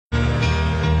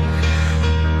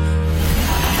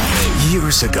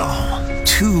years ago,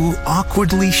 two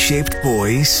awkwardly shaped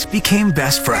boys became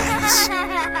best friends.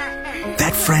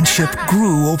 That friendship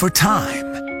grew over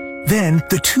time. Then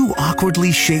the two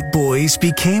awkwardly shaped boys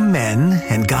became men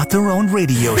and got their own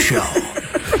radio show.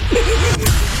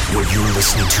 What you're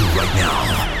listening to right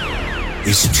now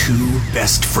is two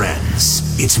best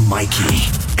friends. It's Mikey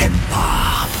and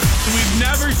Bob. We've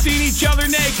never seen each other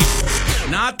naked.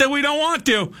 Not that we don't want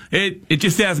to. It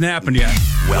just hasn't happened yet.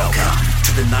 Welcome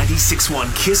to the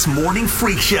 96.1 Kiss Morning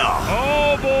Freak Show.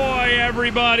 Oh, boy,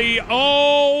 everybody.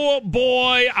 Oh,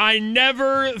 boy. I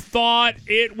never thought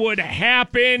it would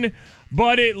happen,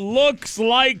 but it looks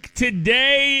like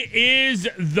today is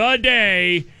the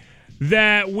day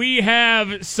that we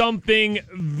have something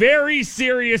very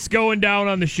serious going down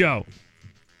on the show.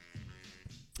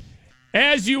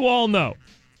 As you all know,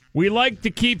 we like to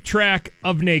keep track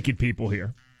of naked people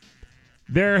here.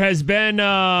 There has been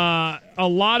a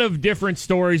lot of different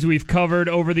stories we've covered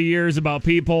over the years about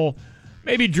people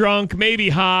maybe drunk, maybe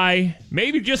high,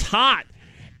 maybe just hot.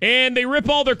 And they rip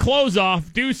all their clothes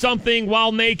off, do something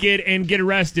while naked, and get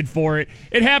arrested for it.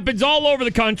 It happens all over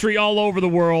the country, all over the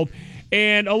world.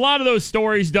 And a lot of those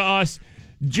stories to us,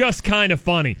 just kind of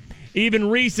funny. Even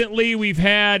recently, we've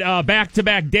had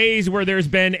back-to-back days where there's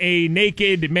been a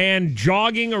naked man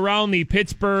jogging around the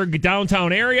Pittsburgh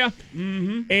downtown area.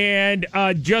 Mm-hmm. And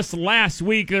just last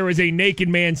week, there was a naked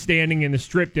man standing in the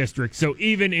Strip District. So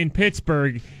even in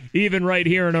Pittsburgh, even right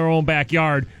here in our own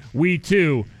backyard, we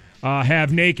too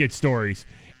have naked stories.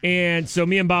 And so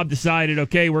me and Bob decided,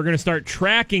 okay, we're going to start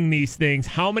tracking these things.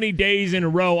 How many days in a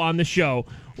row on the show?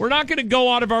 We're not going to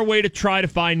go out of our way to try to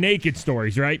find naked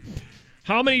stories, right?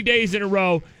 How many days in a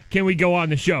row can we go on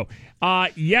the show?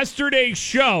 Yesterday's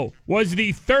show was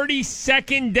the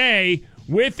 32nd day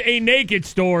with a naked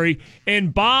story.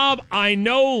 And Bob, I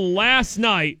know last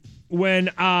night when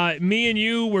me and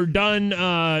you were done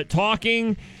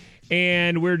talking,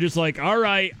 and we're just like, all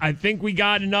right, I think we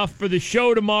got enough for the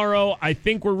show tomorrow. I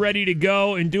think we're ready to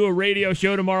go and do a radio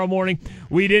show tomorrow morning.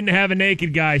 We didn't have a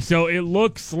naked guy, so it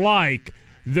looks like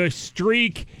the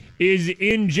streak is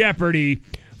in jeopardy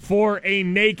for a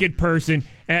naked person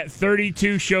at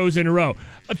 32 shows in a row.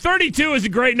 32 is a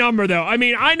great number, though. I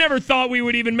mean, I never thought we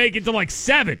would even make it to like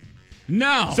 7.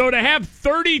 No. So to have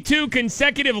 32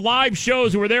 consecutive live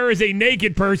shows where there is a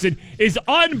naked person is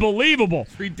unbelievable.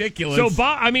 It's ridiculous. So,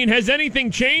 Bob, I mean, has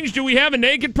anything changed? Do we have a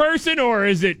naked person, or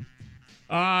is it?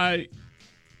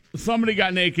 Somebody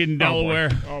got naked in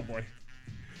Delaware. Oh, boy.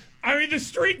 I mean, the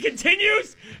streak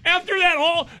continues after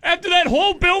that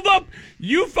whole buildup.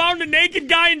 You found a naked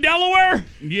guy in Delaware?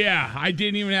 Yeah, I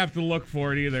didn't even have to look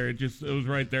for it either. It was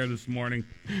right there this morning.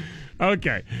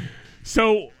 Okay,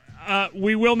 so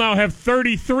we will now have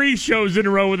 33 shows in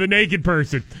a row with a naked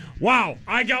person. Wow,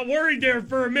 I got worried there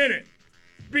for a minute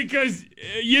because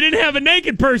you didn't have a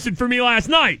naked person for me last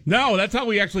night. No, that's how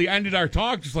we actually ended our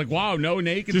talk. Just like, wow, no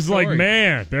naked Just story. like,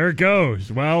 man, there it goes.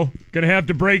 Well, going to have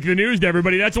to break the news to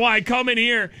everybody. That's why I come in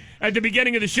here at the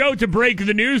beginning of the show to break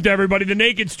the news to everybody. The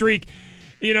naked streak,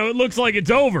 it looks like it's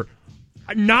over.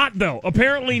 Not, though.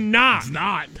 Apparently not. It's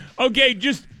not. Okay,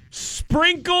 just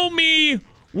sprinkle me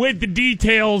with the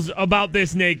details about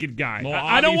this naked guy. Well,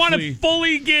 I don't want to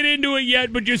fully get into it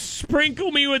yet, but just sprinkle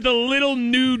me with the little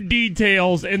new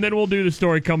details, and then we'll do the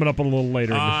story coming up a little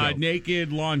later in the show.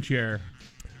 Naked lawn chair.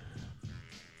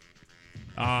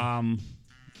 I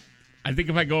think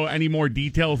if I go any more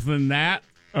details than that.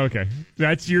 Okay.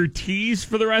 That's your tease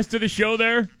for the rest of the show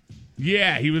there?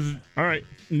 Yeah, he was all right.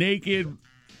 Naked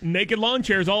lawn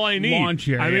chair is all I need. Lawn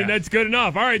chair, I mean, that's good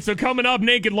enough. All right, so coming up,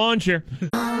 naked lawn chair.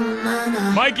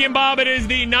 Mikey and Bob, it is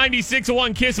the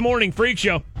 96.1 Kiss Morning Freak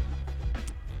Show.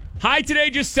 High today,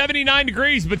 just 79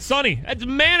 degrees, but sunny. That's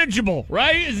manageable,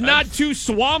 right? It's not too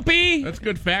swampy. That's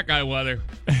good fat guy weather.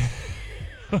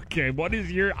 Okay, what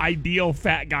is your ideal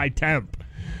fat guy temp?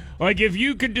 Like, if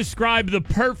you could describe the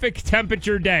perfect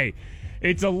temperature day,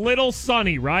 it's a little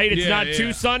sunny, right? It's not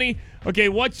too sunny. Okay,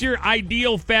 what's your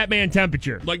ideal fat man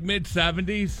temperature? Like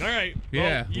mid-70s. All right.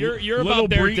 Yeah. Well, you're about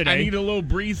there today. I need a little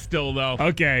breeze still, though.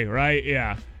 Okay, right,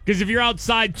 yeah. Because if you're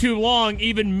outside too long,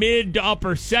 even mid to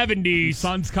upper 70s, the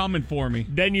sun's coming for me.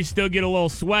 Then you still get a little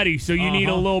sweaty, so you need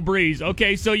a little breeze.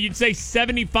 Okay, so you'd say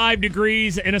 75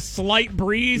 degrees and a slight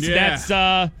breeze.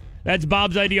 Yeah. That's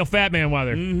Bob's ideal fat man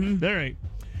weather. Mm-hmm. All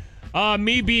right.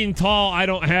 Me being tall, I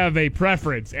don't have a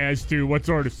preference as to what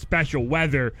sort of special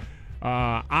weather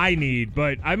I need.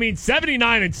 But, I mean,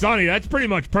 79 and sunny, that's pretty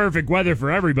much perfect weather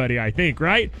for everybody, I think,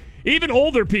 right? Even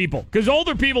older people, because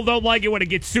older people don't like it when it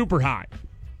gets super hot.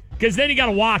 Because then you got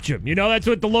to watch them. You know, that's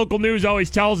what the local news always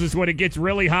tells us when it gets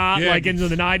really hot, like into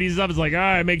the 90s and stuff. It's like, all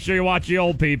right, make sure you watch the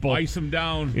old people. Ice them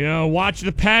down. You know, watch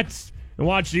the pets and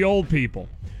watch the old people.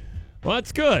 Well,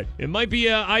 that's good. It might be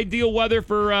ideal weather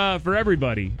for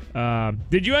everybody.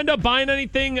 Did you end up buying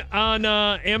anything on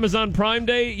Amazon Prime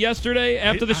Day yesterday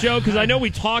after the show? Because I know we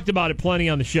talked about it plenty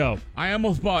on the show. I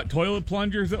almost bought toilet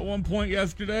plungers at one point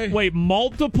yesterday. Wait,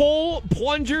 multiple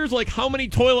plungers? Like, how many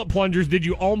toilet plungers did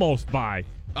you almost buy?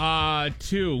 2.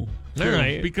 All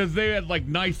right. Because they had, like,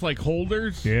 nice, like,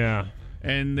 holders. Yeah.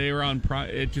 And they were on Prime.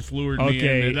 It just lured me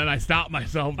in. And then I stopped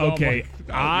myself. Okay.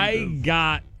 I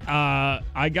got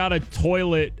a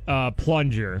toilet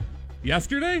plunger.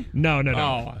 Yesterday? No.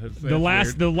 Oh, the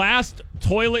last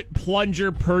toilet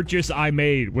plunger purchase I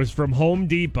made was from Home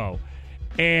Depot,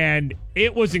 and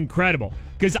it was incredible.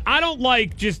 Because I don't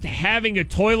like just having a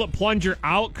toilet plunger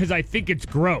out because I think it's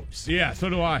gross. Yeah, so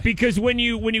do I. Because when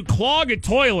you clog a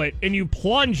toilet and you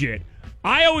plunge it,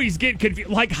 I always get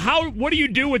confused. Like, what do you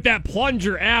do with that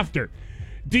plunger after?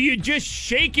 Do you just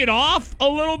shake it off a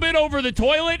little bit over the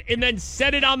toilet and then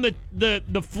set it on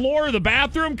the floor of the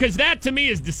bathroom? Because that, to me,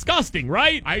 is disgusting,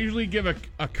 right? I usually give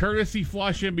a courtesy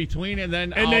flush in between, and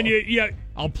then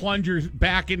I'll plunge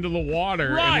back into the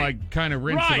water and, like, kind of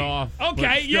rinse it off.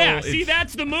 Okay, yeah. See,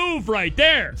 that's the move right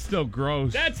there. It's still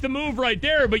gross. That's the move right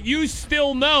there. But you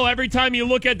still know every time you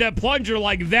look at that plunger,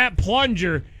 like, that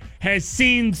plunger has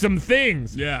seen some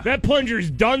things. Yeah. That plunger's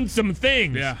done some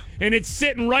things. Yeah. And it's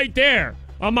sitting right there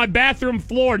on my bathroom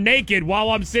floor naked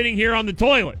while I'm sitting here on the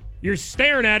toilet. You're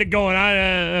staring at it going,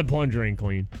 that plunger ain't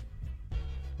clean.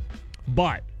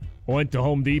 But I went to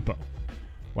Home Depot.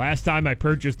 Last time I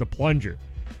purchased a plunger,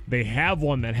 they have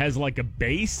one that has like a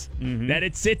base that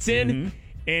it sits in,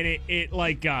 and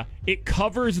it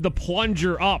covers the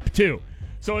plunger up too.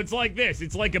 So it's like this.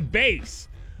 It's like a base,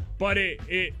 but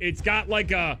it's got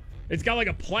like a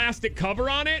plastic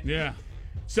cover on it. Yeah.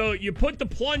 So you put the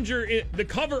plunger in, the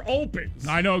cover opens.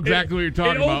 I know exactly what you're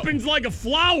talking about. It opens like a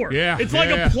flower. Yeah. It's like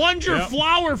a plunger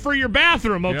flower for your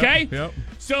bathroom, okay? Yep.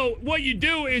 So what you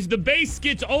do is the base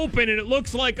gets open and it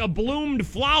looks like a bloomed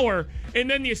flower, and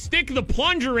then you stick the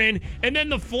plunger in, and then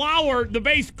the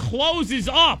base closes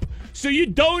up. So you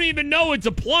don't even know it's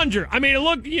a plunger. I mean,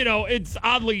 it's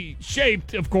oddly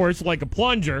shaped, of course, like a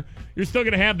plunger. You're still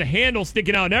going to have the handle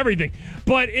sticking out and everything.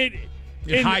 But it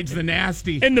hides the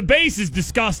nasty. And the base is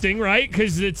disgusting, right?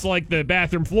 Because it's like the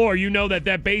bathroom floor. You know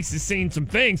that base has seen some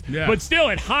things. Yeah. But still,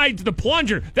 it hides the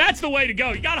plunger. That's the way to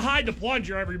go. You got to hide the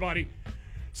plunger, everybody.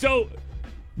 So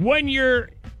when you're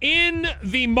in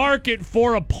the market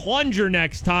for a plunger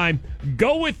next time,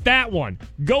 go with that one.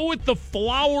 Go with the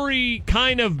flowery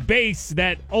kind of base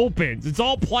that opens. It's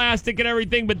all plastic and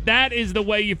everything, but that is the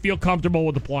way you feel comfortable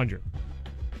with the plunger.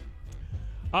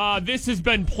 This has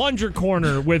been Plunger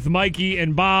Corner with Mikey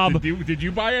and Bob. Did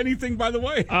you buy anything, by the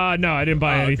way? No, I didn't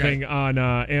buy anything on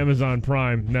Amazon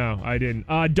Prime. No, I didn't.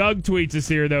 Doug tweets us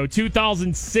here, though.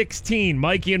 2016,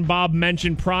 Mikey and Bob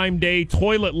mentioned Prime Day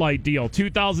toilet light deal.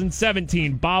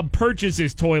 2017, Bob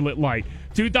purchases toilet light.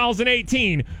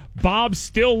 2018, Bob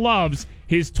still loves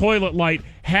his toilet light.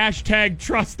 #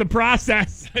 trust the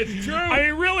process. It's true. I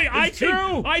mean, really, I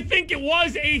think it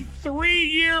was a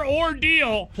 3-year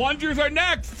ordeal. Plungers are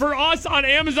next. For us on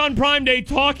Amazon Prime Day,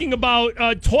 talking about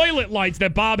toilet lights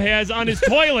that Bob has on his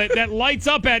toilet that lights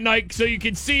up at night so you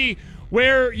can see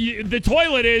where the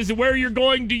toilet is and where you're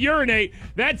going to urinate.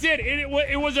 That's it. It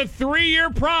was a 3-year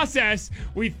process.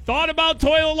 We thought about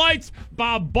toilet lights.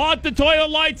 Bob bought the toilet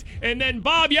lights. And then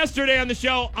Bob, yesterday on the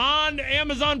show, on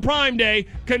Amazon Prime Day,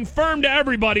 confirmed to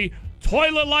everybody,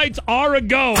 toilet lights are a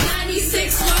go.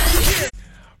 96.1.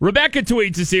 Rebecca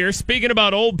tweets us here. Speaking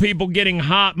about old people getting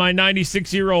hot, my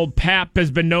 96-year-old pap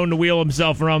has been known to wheel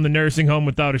himself around the nursing home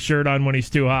without a shirt on when he's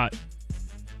too hot.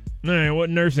 All right, what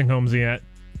nursing home's he at?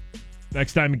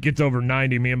 Next time it gets over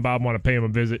 90, me and Bob want to pay him a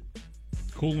visit.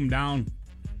 Cool him down.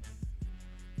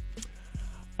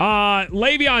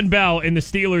 Le'Veon Bell and the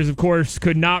Steelers, of course,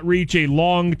 could not reach a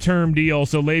long-term deal,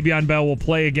 so Le'Veon Bell will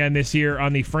play again this year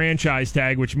on the franchise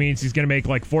tag, which means he's going to make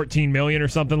like $14 million or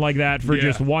something like that for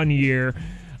just 1 year.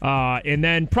 And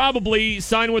then probably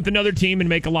sign with another team and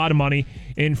make a lot of money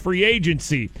in free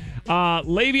agency.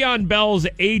 Le'Veon Bell's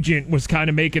agent was kind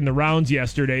of making the rounds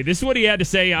yesterday. This is what he had to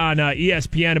say on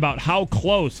ESPN about how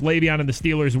close Le'Veon and the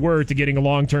Steelers were to getting a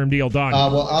long-term deal done.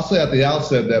 Well, I'll say at the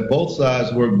outset that both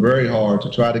sides worked very hard to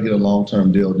try to get a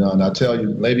long-term deal done. I tell you,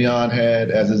 Le'Veon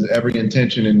had, as is every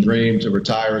intention and dream, to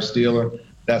retire a Steeler.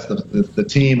 That's the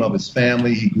team of his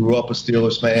family. He grew up a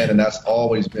Steelers fan, and that's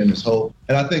always been his hope.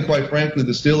 And I think, quite frankly,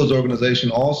 the Steelers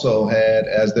organization also had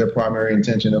as their primary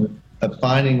intention of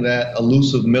finding that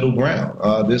elusive middle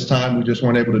ground. This time we just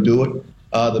weren't able to do it.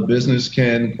 The business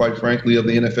can, quite frankly, of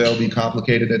the NFL be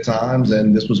complicated at times,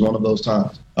 and this was one of those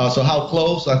times. So how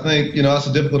close? I think, that's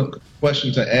a difficult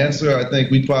question to answer. I think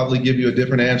we'd probably give you a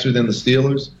different answer than the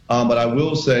Steelers. But I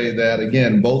will say that,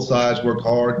 again, both sides worked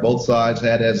hard. Both sides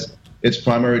had as its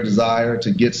primary desire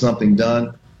to get something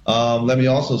done. Let me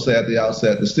also say at the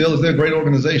outset, the Steelers, they're a great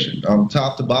organization,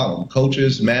 top to bottom,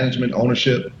 coaches, management,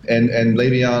 ownership, and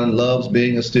Le'Veon loves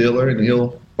being a Steeler, and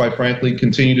he'll, quite frankly,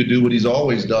 continue to do what he's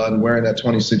always done, wearing that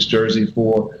 26 jersey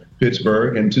for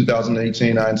Pittsburgh. In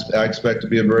 2018, I expect to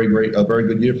be a very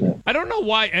good year for him. I don't know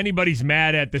why anybody's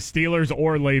mad at the Steelers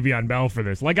or Le'Veon Bell for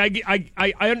this. Like,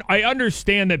 I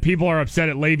understand that people are upset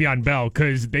at Le'Veon Bell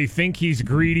because they think he's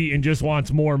greedy and just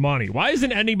wants more money. Why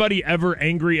isn't anybody ever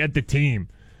angry at the team?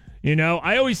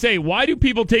 I always say, why do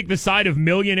people take the side of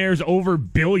millionaires over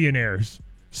billionaires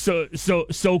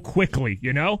so quickly?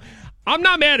 I'm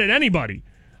not mad at anybody.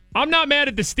 I'm not mad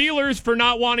at the Steelers for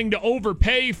not wanting to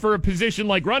overpay for a position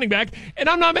like running back, and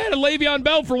I'm not mad at Le'Veon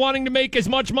Bell for wanting to make as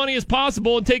much money as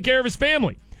possible and take care of his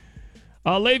family.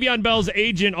 Le'Veon Bell's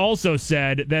agent also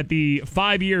said that the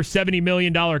 5-year, $70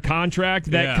 million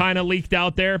contract that kind of leaked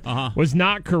out there was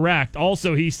not correct.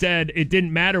 Also, he said it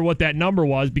didn't matter what that number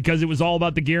was because it was all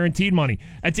about the guaranteed money.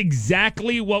 That's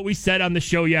exactly what we said on the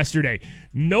show yesterday.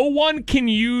 No one can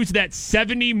use that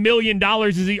 $70 million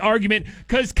as the argument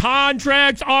because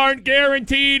contracts aren't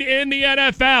guaranteed in the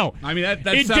NFL. I mean, that's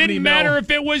it didn't matter if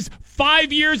it was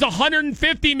 5 years,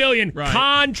 $150 million. Right.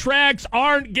 Contracts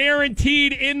aren't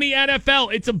guaranteed in the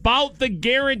NFL. It's about the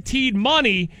guaranteed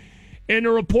money. And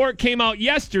a report came out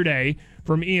yesterday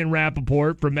from Ian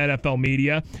Rappaport from NFL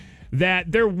Media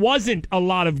that there wasn't a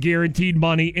lot of guaranteed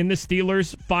money in the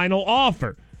Steelers' final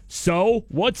offer. So,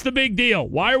 what's the big deal?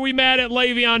 Why are we mad at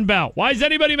Le'Veon Bell? Why is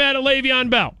anybody mad at Le'Veon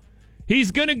Bell?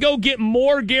 He's going to go get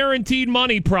more guaranteed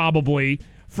money probably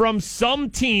from some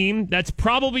team that's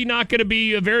probably not going to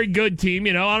be a very good team.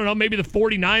 I don't know, maybe the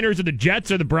 49ers or the Jets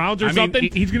or the Browns or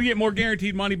something. He's going to get more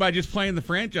guaranteed money by just playing the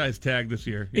franchise tag this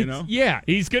year, Yeah,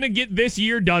 he's going to get this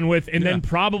year done with and then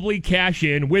probably cash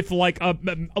in with like a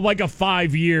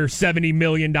 5-year, $70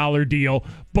 million deal,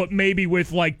 but maybe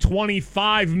with like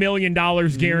 $25 million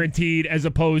guaranteed as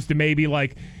opposed to maybe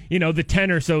like, the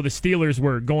 10 or so the Steelers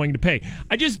were going to pay.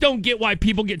 I just don't get why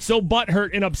people get so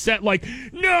butthurt and upset like,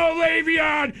 no,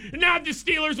 Le'Veon, not the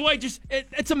Steelers way.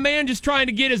 It's a man just trying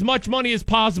to get as much money as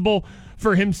possible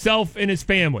for himself and his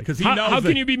family. Because he knows how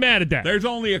can you be mad at that? There's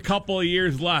only a couple of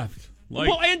years left.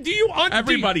 And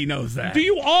everybody knows that. Do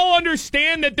you all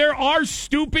understand that there are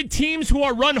stupid teams who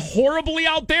are run horribly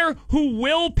out there who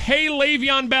will pay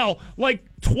Le'Veon Bell like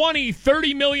 $20,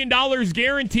 $30 million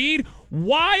guaranteed?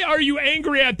 Why are you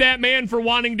angry at that man for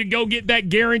wanting to go get that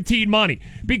guaranteed money?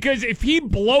 Because if he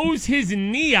blows his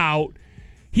knee out,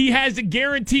 he has a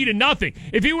guarantee to nothing.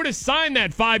 If he were to sign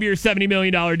that 5-year, $70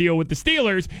 million deal with the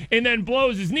Steelers and then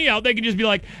blows his knee out, they could just be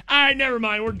like, all right, never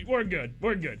mind. We're good.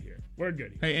 We're good here. We're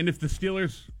good here. Hey, and if the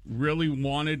Steelers really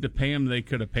wanted to pay him, they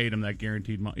could have paid him that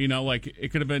guaranteed money.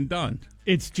 It could have been done.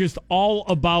 It's just all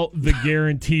about the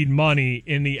guaranteed money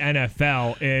in the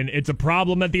NFL, and it's a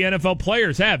problem that the NFL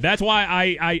players have. That's why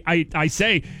I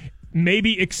say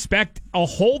maybe expect a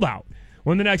holdout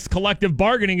when the next collective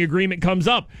bargaining agreement comes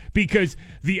up, because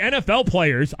the NFL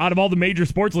players out of all the major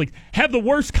sports leagues have the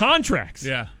worst contracts.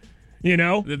 Yeah.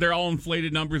 They're all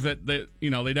inflated numbers that they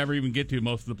never even get to,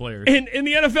 most of the players. And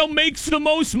the NFL makes the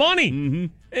most money. Mm-hmm.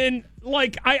 And,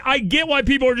 I get why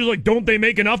people are just like, don't they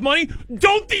make enough money?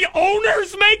 Don't the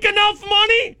owners make enough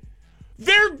money?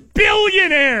 They're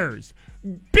billionaires.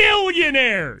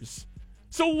 Billionaires.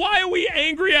 So why are we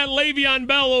angry at Le'Veon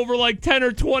Bell over like $10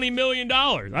 or $20 million?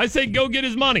 I say go get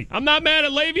his money. I'm not mad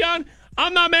at Le'Veon.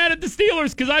 I'm not mad at the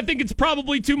Steelers because I think it's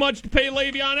probably too much to pay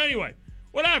Le'Veon anyway.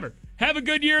 Whatever. Have a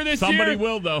good year this year. Somebody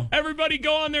will, though. Everybody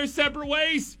go on their separate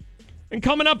ways. And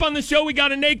coming up on the show, we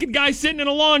got a naked guy sitting in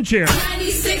a lawn chair.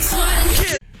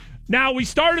 96.1. Now, we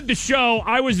started the show.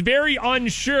 I was very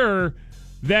unsure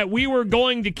that we were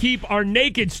going to keep our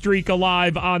naked streak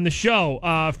alive on the show.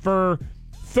 For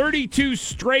 32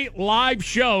 straight live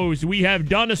shows, we have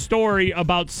done a story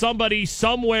about somebody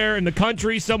somewhere in the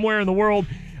country, somewhere in the world,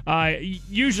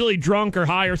 usually drunk or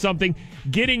high or something,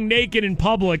 getting naked in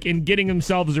public and getting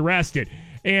themselves arrested.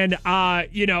 And, I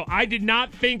did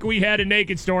not think we had a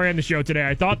naked story on the show today.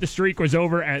 I thought the streak was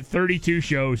over at 32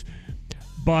 shows.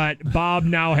 But Bob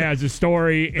now has a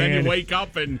story. Then you wake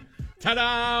up and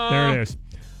ta-da! There it is.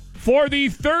 For the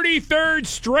 33rd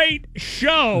straight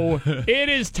show, it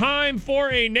is time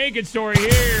for a naked story.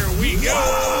 Here we go.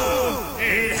 Whoa!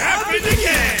 It happened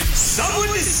again. Someone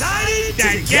decided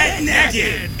to get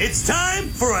naked. It's time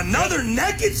for another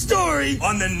naked story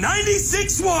on the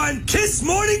 96.1 Kiss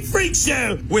Morning Freak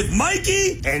Show with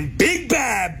Mikey and Big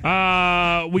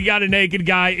Bab. We got a naked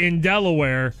guy in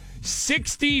Delaware.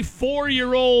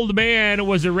 64-year-old man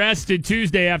was arrested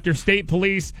Tuesday after state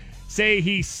police say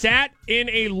he sat in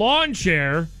a lawn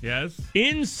chair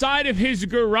inside of his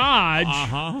garage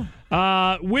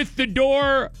with the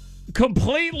door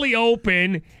completely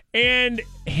open and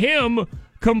him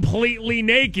completely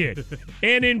naked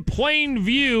and in plain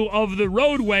view of the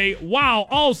roadway while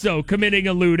also committing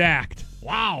a lewd act.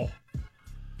 Wow.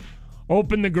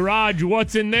 Open the garage.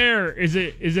 What's in there? Is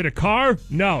it a car?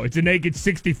 No, it's a naked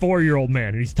 64-year-old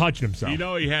man, and he's touching himself. You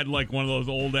know he had like one of those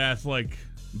old-ass like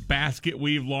basket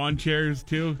weave lawn chairs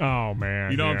too. Oh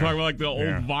man, you know what I'm talking about, like the old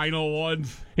vinyl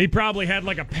ones. He probably had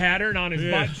like a pattern on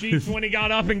his butt cheeks when he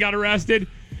got up and got arrested,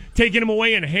 taking him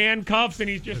away in handcuffs, and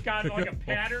he's just got like a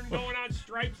pattern going on,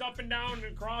 stripes up and down and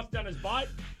across down his butt.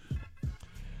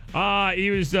 He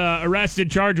was arrested,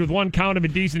 charged with 1 count of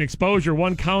indecent exposure,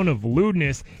 1 count of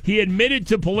lewdness. He admitted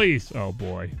to police. Oh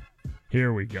boy,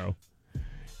 here we go.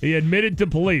 He admitted to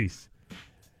police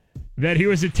that he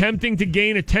was attempting to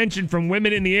gain attention from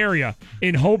women in the area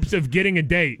in hopes of getting a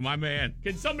date. My man.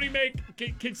 Can somebody make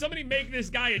this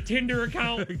guy a Tinder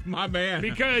account? My man.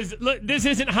 Because look, this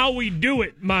isn't how we do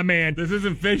it, my man. This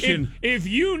isn't fishing. If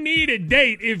you need a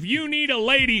date, if you need a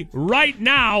lady right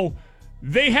now,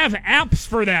 they have apps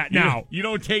for that now. You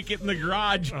don't take it in the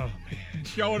garage. Oh, man.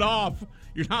 Show it off.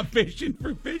 You're not fishing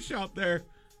for fish out there.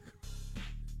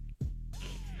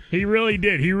 He really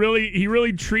did. He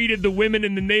really treated the women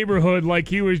in the neighborhood like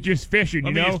he was just fishing,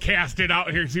 Let me just cast it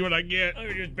out here, see what I get. Let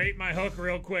me just bait my hook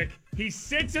real quick. He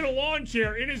sits in a lawn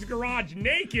chair in his garage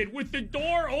naked with the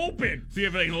door open. See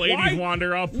if any ladies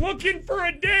wander up. Looking for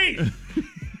a date.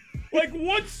 Like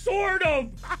what sort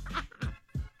of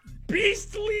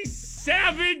beastly,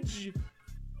 savage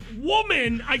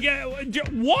woman, I guess,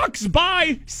 walks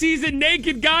by, sees a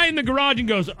naked guy in the garage and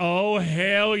goes, oh,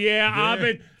 hell yeah.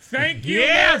 Thank you.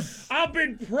 Yes. I've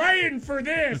been praying for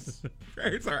this.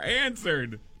 Prayers are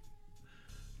answered.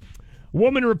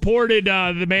 Woman reported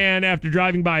the man after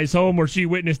driving by his home where she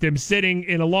witnessed him sitting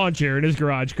in a lawn chair in his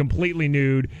garage, completely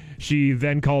nude. She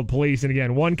then called police. And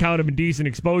again, 1 count of indecent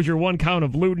exposure, 1 count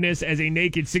of lewdness as a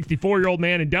naked 64-year-old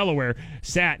man in Delaware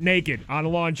sat naked on a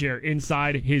lawn chair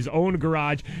inside his own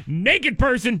garage. Naked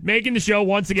person making the show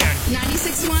once again.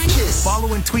 96.1 Kiss.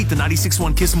 Follow and tweet the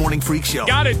 96.1 Kiss Morning Freak Show.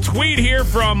 Got a tweet here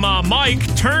from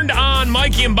Mike. Turned on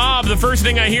Mikey and Bob. The first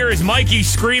thing I hear is Mikey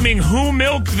screaming, "Who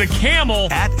milked the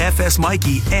camel?" At FS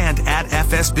Mikey and at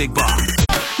FS Big Bob.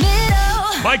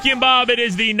 Mikey and Bob, it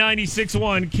is the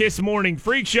 96.1 Kiss Morning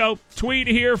Freak Show. Tweet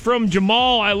here from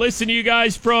Jamal. I listen to you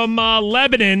guys from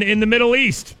Lebanon in the Middle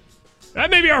East. That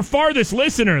may be our farthest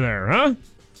listener there, huh?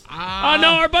 No,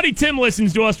 our buddy Tim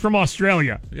listens to us from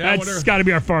Australia. Yeah, that's got to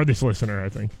be our farthest listener, I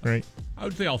think, right? I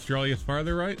would say Australia's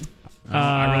farther, right?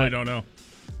 I really don't know.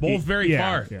 Both very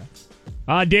far.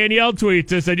 Yeah. Danielle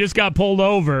tweets us, I just got pulled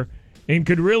over and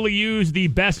could really use the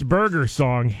best burger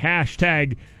song,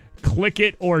 hashtag click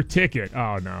it or ticket.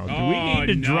 Oh no. Do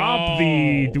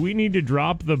we need to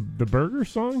drop the burger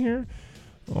song here?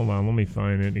 Hold on, let me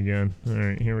find it again. All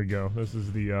right, here we go. This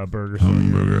is the burger song.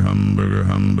 Hamburger. All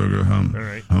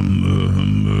right. Hamburger.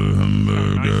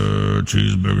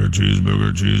 Cheeseburger.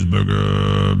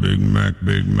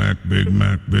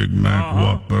 Big Mac.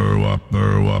 Whopper.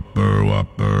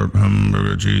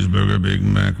 Hamburger, cheeseburger, Big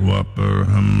Mac, Whopper.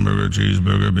 Hamburger,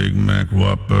 cheeseburger, Big Mac,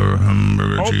 Whopper.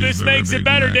 Hamburger, Hope cheeseburger, this makes it Big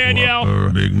better, Mac, Danielle. Whopper.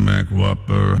 Big Mac,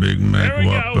 Whopper. Big Mac, There we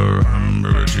go. Whopper.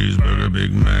 Hamburger, cheeseburger,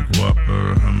 Big Mac,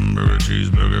 Whopper. Hamburger,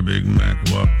 cheeseburger, Big Mac,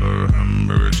 Whopper.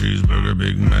 Hamburger, cheeseburger,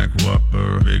 Big Mac,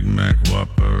 Whopper. Big Mac,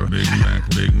 Whopper. Big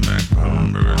Mac.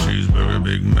 Hamburger, cheeseburger,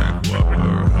 Big Mac,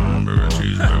 Whopper. Hamburger,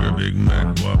 cheeseburger, Big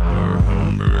Mac, Whopper.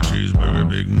 Hamburger, cheeseburger,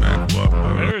 Big Mac,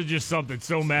 Whopper. There's just something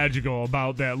so magical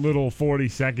about that little 40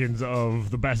 seconds of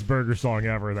the best burger song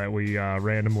ever that we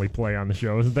randomly play on the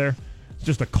show, isn't there? It's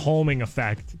just a calming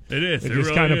effect. It is. It just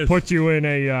really kind of is. puts you in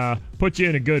a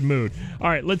good mood. All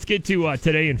right, let's get to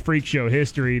today in Freak Show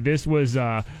history. This was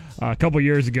a couple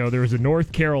years ago. There was a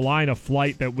North Carolina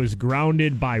flight that was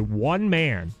grounded by one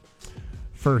man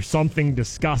for something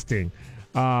disgusting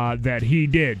that he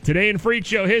did. Today in Freak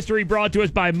Show history, brought to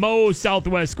us by Moe's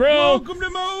Southwest Grill. Welcome to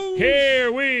Moe's.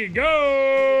 Here we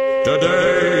go.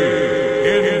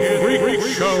 Today in Freak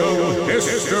Show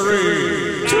history.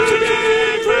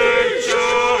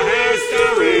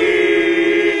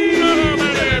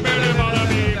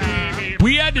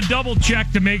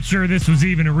 double-check to make sure this was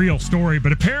even a real story,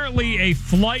 but apparently a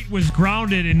flight was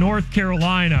grounded in North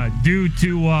Carolina due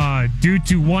to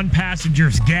one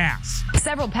passenger's gas.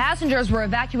 Several passengers were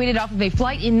evacuated off of a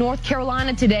flight in North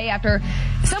Carolina today after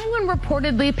someone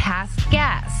reportedly passed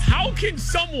gas. How can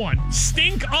someone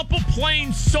stink up a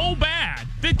plane so bad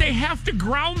that they have to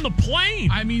ground the plane?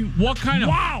 I mean, what kind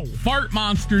of fart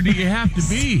monster do you have to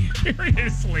be?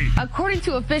 Seriously. According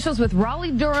to officials with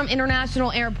Raleigh-Durham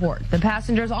International Airport, the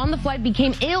passengers on the flight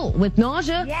became ill with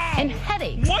nausea and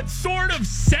headaches. What sort of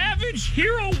savage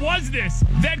hero was this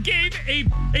that gave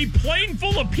a plane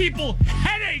full of people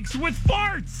headaches with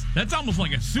farts? That's almost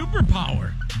like a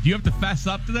superpower. Do you have to fess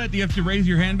up to that? Do you have to raise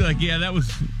your hand and be like, yeah, that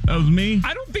was me?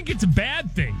 I don't think it's a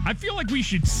bad thing. I feel like we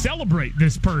should celebrate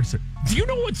this person. Do you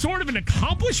know what sort of an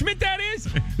accomplishment that is?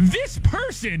 This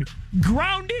person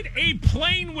grounded a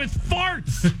plane with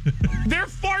farts. Their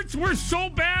farts were so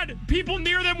bad, people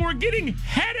near them were getting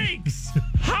headaches.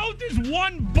 How does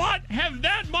one butt have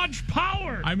that much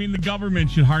power? I mean, the government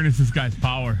should harness this guy's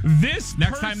power. This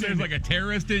Next time there's like a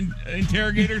terrorist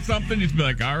interrogate or something, just be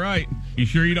like, all right, you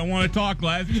sure you don't want to talk?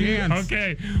 Last chance.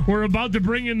 Okay, we're about to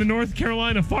bring in the North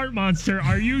Carolina fart monster.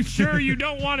 Are you sure you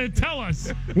don't want to tell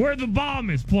us where the bomb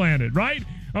is planted, right?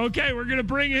 Okay, we're going to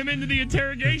bring him into the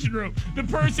interrogation room. The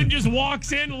person just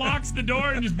walks in, locks the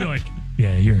door, and just be like,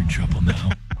 yeah, you're in trouble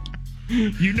now.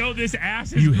 You know this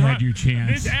ass has had your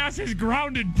chance. This ass has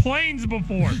grounded planes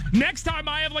before. Next time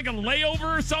I have like a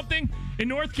layover or something in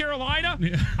North Carolina,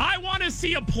 I want to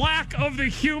see a plaque of the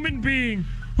human being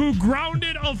who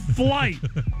grounded a flight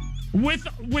with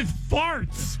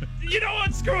farts. You know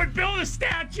what? Screw it. Build a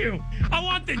statue. I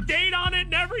want the date on it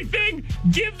and everything.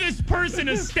 Give this person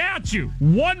a statue.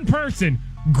 One person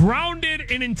grounded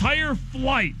an entire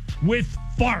flight with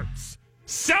farts.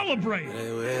 Celebrate.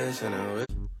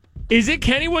 Is it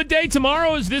Kennywood Day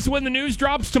tomorrow? Is this when the news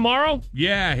drops tomorrow?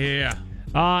 Yeah.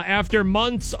 After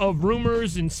months of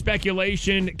rumors and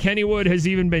speculation, Kennywood has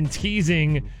even been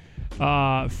teasing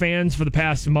fans for the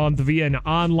past month via an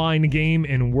online game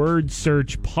and word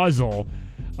search puzzle.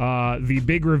 The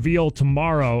big reveal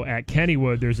tomorrow at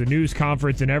Kennywood. There's a news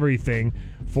conference and everything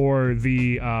for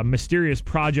the mysterious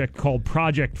project called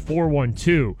Project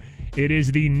 412. It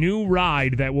is the new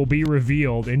ride that will be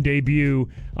revealed and debut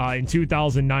in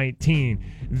 2019.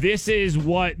 This is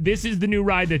the new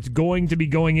ride that's going to be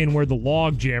going in where the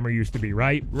log jammer used to be,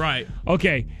 right? Right.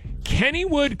 Okay.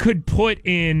 Kennywood could put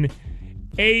in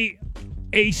a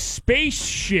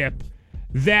spaceship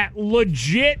that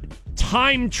legit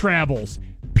time travels.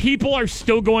 People are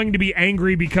still going to be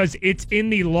angry because it's in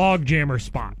the log jammer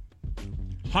spot.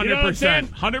 100%.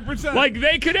 100%. Like,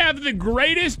 they could have the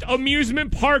greatest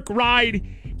amusement park ride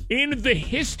in the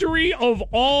history of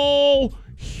all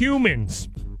humans,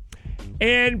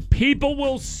 and people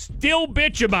will still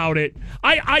bitch about it.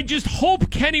 I just hope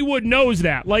Kennywood knows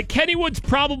that. Like, Kennywood's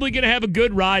probably going to have a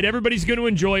good ride. Everybody's going to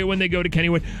enjoy it when they go to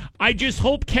Kennywood. I just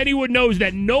hope Kennywood knows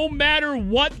that no matter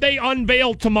what they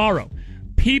unveil tomorrow,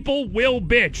 people will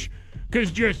bitch.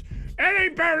 Because it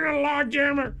ain't better than a log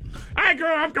jammer. I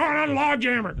grew up going on a log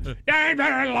jammer. That ain't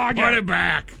better than a log jammer. Put it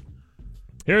back.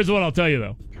 Here's what I'll tell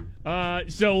you, though.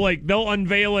 So, like, they'll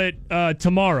unveil it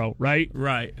tomorrow, right?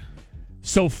 Right.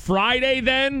 So Friday,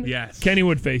 then? Yes.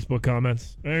 Kennywood Facebook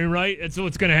comments. I mean, right? That's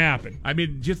what's going to happen. I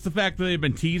mean, just the fact that they've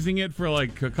been teasing it for,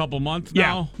 like, a couple months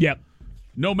now. Yep.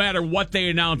 No matter what they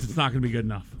announce, it's not going to be good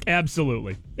enough.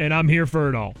 Absolutely. And I'm here for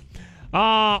it all.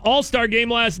 All-Star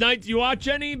game last night. Did you watch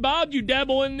any, Bob? Did you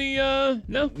dabble in the,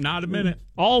 no? Not a minute.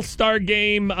 All-Star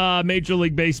game, Major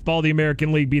League Baseball, the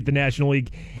American League beat the National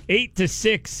League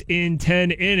 8-6 in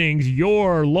 10 innings.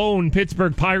 Your lone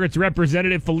Pittsburgh Pirates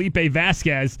representative, Felipe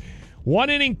Vasquez, 1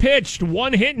 inning pitched,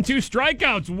 1 hit and 2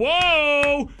 strikeouts.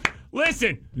 Whoa!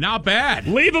 Listen. Not bad.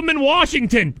 Leave him in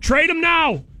Washington. Trade him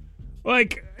now.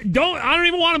 Like, I don't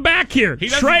even want him back here.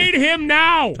 Trade him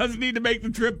now. Doesn't need to make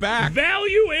the trip back.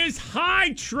 Value is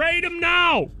high. Trade him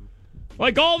now.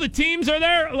 Like, all the teams are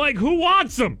there. Like, who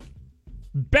wants him?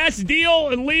 Best deal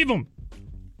and leave him.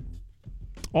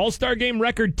 All-Star game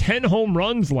record 10 home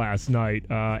runs last night.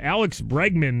 Alex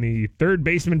Bregman, the third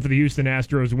baseman for the Houston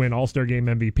Astros, win All-Star game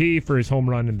MVP for his home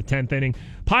run in the 10th inning.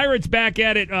 Pirates back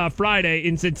at it Friday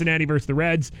in Cincinnati versus the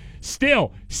Reds.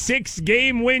 Still,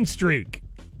 6-game win streak.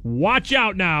 Watch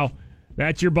out now.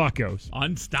 That's your Buccos.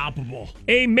 Unstoppable.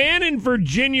 A man in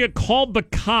Virginia called the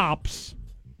cops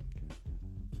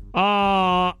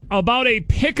about a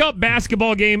pickup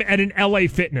basketball game at an LA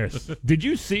Fitness. Did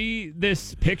you see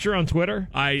this picture on Twitter?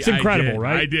 It's incredible,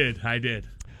 right? I did.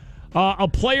 A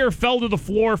player fell to the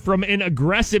floor from an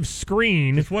aggressive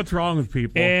screen. Just what's wrong with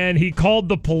people? And he called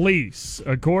the police,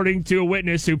 according to a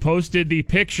witness who posted the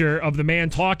picture of the man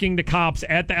talking to cops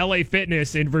at the LA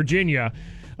Fitness in Virginia.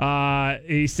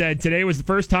 He said, "Today was the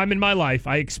first time in my life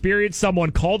I experienced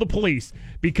someone call the police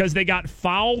because they got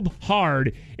fouled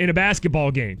hard in a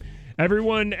basketball game.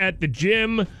 Everyone at the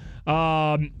gym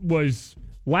was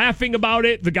laughing about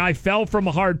it. The guy fell from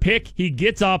a hard pick. He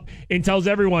gets up and tells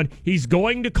everyone he's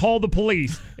going to call the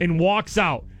police and walks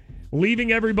out,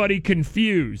 leaving everybody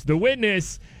confused." The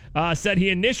witness said he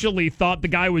initially thought the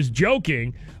guy was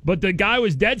joking, but the guy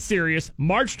was dead serious,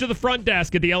 marched to the front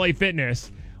desk at the LA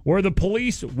Fitness, where the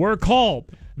police were called.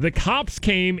 The cops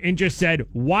came and just said,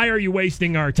 "Why are you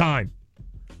wasting our time?"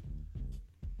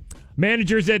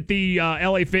 Managers at the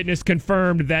LA Fitness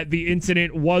confirmed that the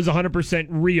incident was 100%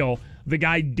 real. The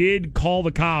guy did call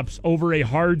the cops over a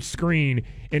hard screen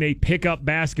in a pickup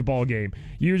basketball game.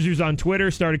 Users on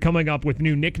Twitter started coming up with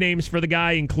new nicknames for the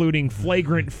guy, including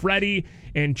Flagrant Freddy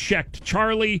and Checked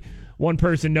Charlie. One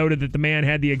person noted that the man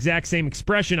had the exact same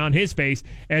expression on his face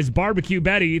as Barbecue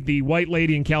Betty, the white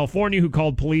lady in California who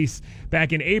called police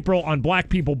back in April on black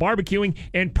people barbecuing,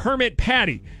 and Permit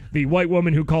Patty, the white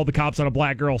woman who called the cops on a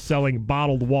black girl selling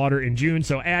bottled water in June.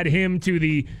 So add him to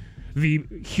the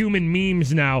human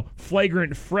memes now.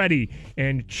 Flagrant Freddy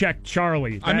and Check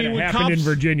Charlie. That happened in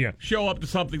Virginia. Show up to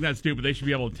something that's stupid, they should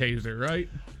be able to taser, right?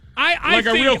 I think,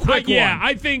 a real quick one. Yeah,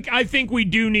 I think we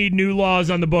do need new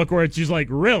laws on the book where it's just like,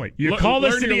 really? You call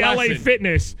this to the LA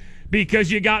Fitness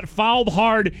because you got fouled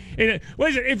hard.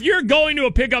 Listen, if you're going to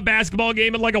a pickup basketball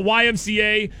game at like a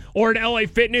YMCA or an LA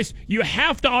Fitness, you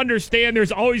have to understand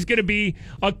there's always going to be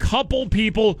a couple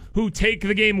people who take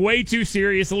the game way too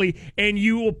seriously, and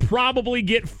you will probably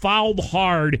get fouled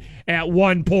hard at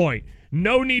one point.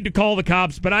 No need to call the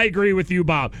cops, but I agree with you,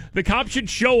 Bob. The cops should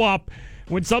show up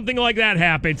when something like that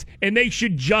happens, and they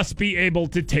should just be able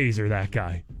to taser that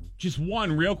guy. Just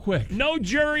one real quick. No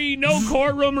jury, no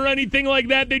courtroom or anything like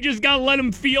that. They just got to let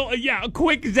him feel, a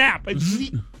quick zap.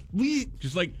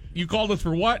 Just like, you called us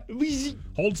for what?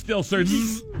 Hold still, sir.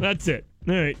 That's it.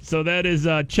 All right, so that is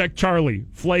Check Charlie,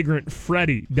 Flagrant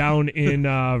Freddy down in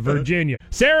Virginia.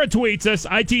 Sarah tweets us,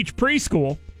 "I teach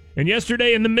preschool, and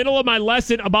yesterday in the middle of my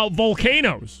lesson about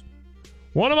volcanoes,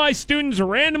 one of my students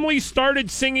randomly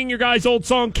started singing your guys' old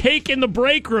song, Cake in the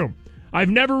Break Room. I've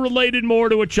never related more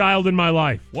to a child in my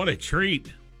life." What a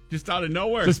treat. Just out of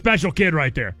nowhere. It's a special kid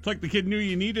right there. It's like the kid knew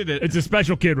you needed it. It's a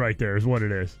special kid right there is what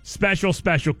it is. Special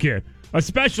kid.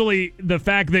 Especially the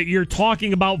fact that you're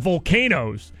talking about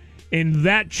volcanoes and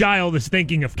that child is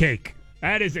thinking of cake.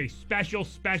 That is a special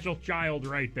child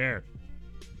right there.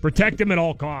 Protect him at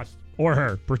all costs. Or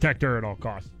her. Protect her at all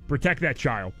costs. Protect that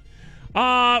child.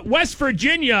 West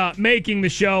Virginia making the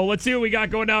show. Let's see what we got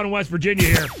going down in West Virginia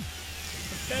here.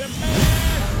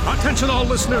 Attention all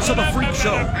listeners of the Freak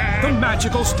Show. The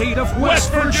magical state of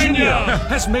West Virginia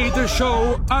has made the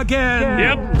show again.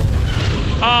 Yep.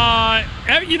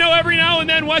 Every now and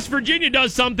then West Virginia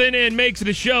does something and makes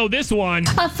the show. This one.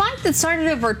 A fight that started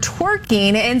over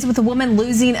twerking ends with a woman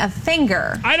losing a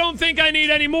finger. I don't think I need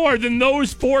any more than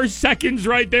those 4 seconds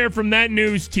right there from that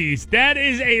news tease. That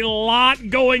is a lot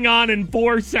going on in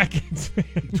 4 seconds.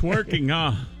 Twerking,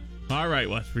 huh? All right,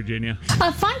 West Virginia.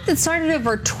 A fight that started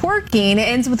over twerking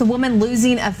ends with a woman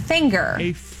losing a finger.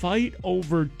 A fight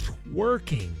over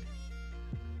twerking.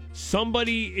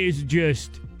 Somebody is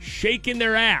just shaking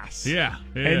their ass. Yeah.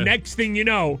 And next thing you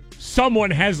know, someone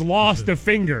has lost a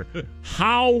finger.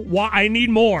 How? Why? I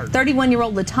need more.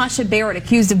 31-year-old Latasha Barrett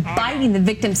accused of biting the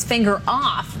victim's finger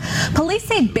off. Police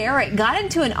say Barrett got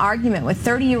into an argument with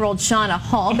 30-year-old Shauna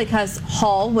Hall because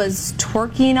Hall was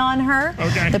twerking on her.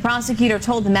 Okay. The prosecutor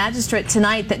told the magistrate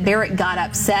tonight that Barrett got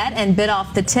upset and bit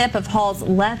off the tip of Hall's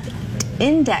left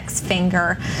index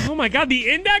finger. Oh my God, the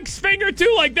index finger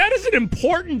too? Like, that is an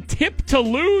important tip to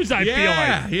lose, I feel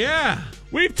like. Yeah.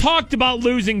 We've talked about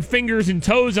losing fingers and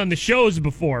toes on the shows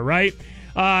before, right?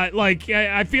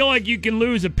 I feel like you can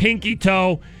lose a pinky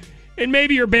toe and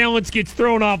maybe your balance gets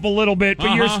thrown off a little bit,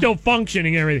 but you're still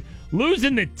functioning and everything.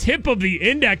 Losing the tip of the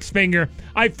index finger,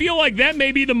 I feel like that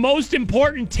may be the most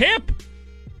important tip.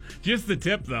 Just the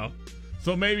tip, though.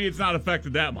 So maybe it's not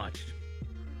affected that much.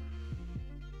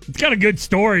 It's got a good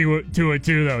story to it,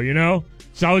 too, though, you know?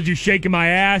 So I was just shaking my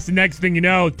ass. The next thing you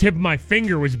know, tip of my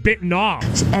finger was bitten off.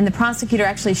 And the prosecutor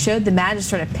actually showed the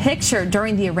magistrate a picture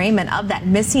during the arraignment of that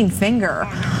missing finger.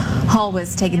 Hall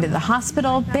was taken to the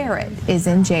hospital. Barrett is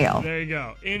in jail. There you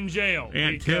go. In jail.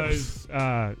 And because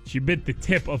she bit the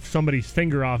tip of somebody's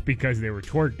finger off because they were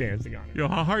twerk dancing on it. Yo,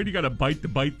 how hard you got to bite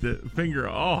the finger?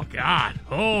 Oh, God.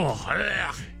 Oh,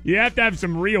 ugh. You have to have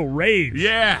some real rage.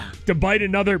 Yeah. To bite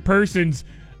another person's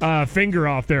finger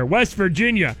off there. West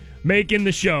Virginia making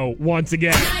the show once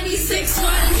again.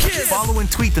 96.1 Kiss. Follow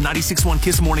and tweet the 96.1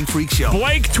 Kiss Morning Freak Show.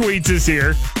 Blake tweets us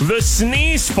here. The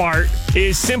sneeze fart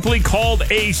is simply called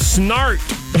a snart.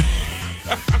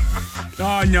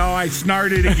 Oh, no, I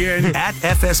snarted again. At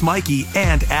FS Mikey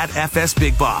and at FS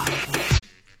Big Bob.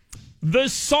 The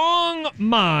song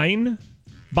Mine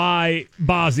by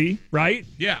Bozzy, right?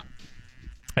 Yeah.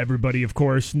 Everybody, of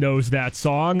course, knows that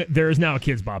song. There is now a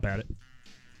Kids Bop at it.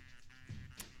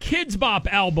 Kids Bop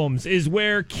albums is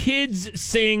where kids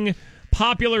sing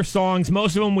popular songs.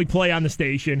 Most of them we play on the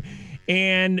station.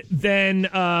 And then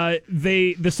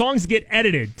the songs get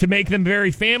edited to make them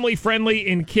very family-friendly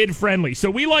and kid-friendly.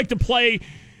 So we like to play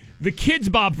the Kids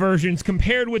Bop versions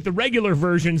compared with the regular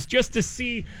versions just to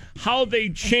see how they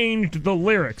changed the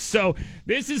lyrics. So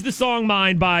this is the song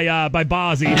Mine by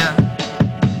Bozzy. Yeah.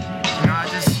 You know, I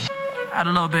just had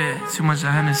a little bit too much of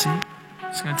Hennessy.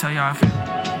 Just gonna tell you how I feel.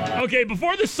 Okay,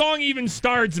 before the song even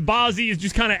starts, Bozzy is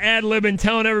just kind of ad-libbing,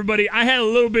 telling everybody, I had a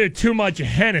little bit too much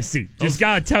Hennessy. Just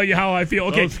gotta tell you how I feel.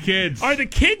 Okay, those kids. Are the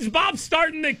Kids Bop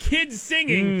starting the kids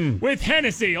singing with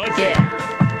Hennessy? Let's see.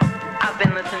 I've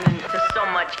been listening to so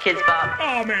much Kids Bop.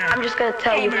 Oh, man. I'm just gonna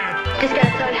tell you. Just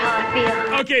gonna tell you how I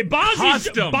feel. Okay,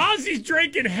 Bozzy's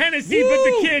drinking Hennessy, but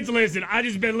the kids, listen, I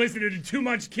just been listening to too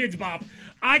much Kids Bop.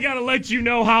 I gotta let you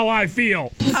know how I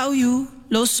feel. How you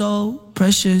look so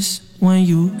precious when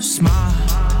you smile.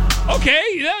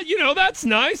 Okay, yeah, you know, that's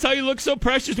nice. How you look so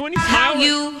precious when you smile. How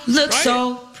you look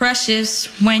so precious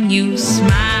when you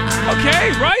smile.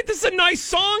 Okay, right? This is a nice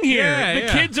song here. Yeah, the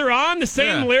kids are on the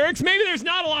same lyrics. Maybe there's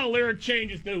not a lot of lyric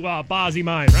changes to Bozzy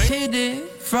Mine, right? Hit it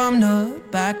from the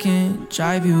back and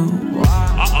drive you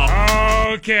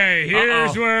wild. Okay,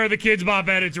 here's where the Kids Bop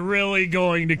edit's really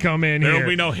going to come in here. There'll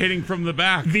be no hitting from the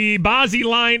back. The Bozzy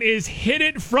line is hit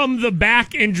it from the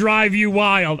back and drive you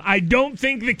wild. I don't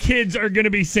think the kids are going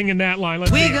to be singing that line.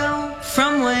 Let's see. Go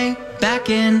from way back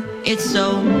and it's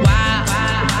so wild.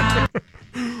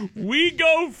 We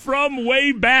go from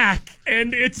way back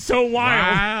and it's so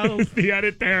wild. The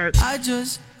edit there. I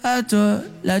just had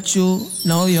to let you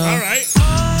know you're all right.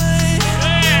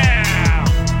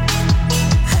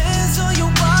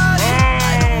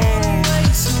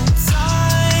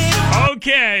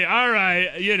 Okay, all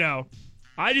right, you know,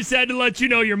 I just had to let you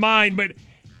know you're mine, but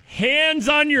hands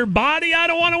on your body, I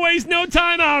don't want to waste no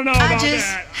time. I don't know about that. I just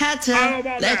had to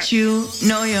let you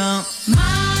know you're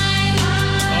mine.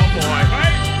 Oh, boy.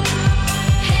 Right?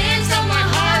 Hands on my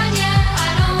heart, yeah,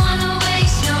 I don't want to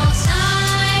waste no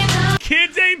time.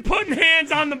 Kids ain't putting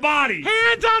hands on the body.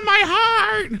 Hands on my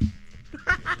heart.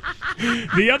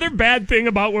 The other bad thing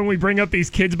about when we bring up these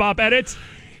Kids Bop edits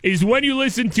is when you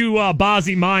listen to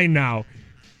Bozzy Mine now,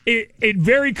 it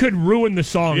very could ruin the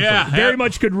song. Yeah, very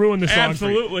much could ruin the song.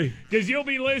 Absolutely. Because you'll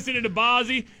be listening to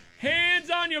Bozzy, hands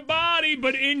on your body,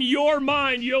 but in your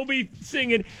mind you'll be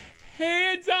singing,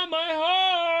 hands on my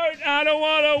heart, I don't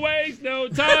want to waste no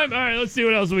time. All right, let's see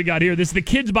what else we got here. This is the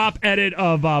Kids Bop edit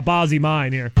of Bozzy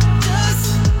Mine here.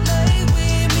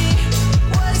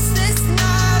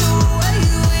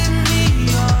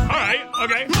 All right,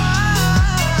 okay.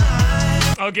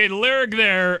 Okay, the lyric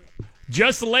there,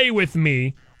 just lay with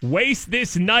me, waste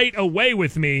this night away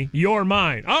with me, you're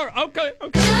mine. Oh, okay.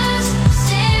 Just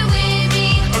stay with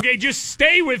me. Okay, just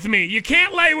stay with me. You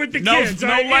can't lay with the kids. No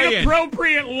right? laying.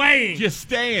 Inappropriate laying. Just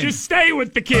staying. Just stay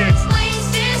with the kids.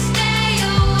 Waste this day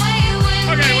away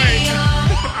with Okay, me. wait.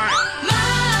 Mine.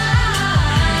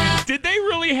 Did they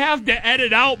really have to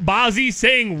edit out Bozzy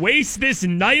saying waste this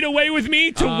night away with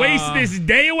me to waste this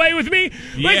day away with me?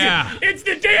 Yeah. Listen, it's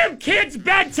the damn kids'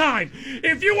 bedtime.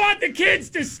 If you want the kids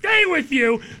to stay with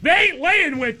you, they ain't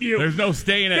laying with you. There's no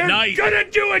staying at They're night. gonna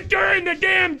do it during the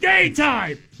damn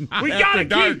daytime. We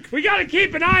gotta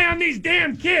keep an eye on these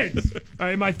damn kids. All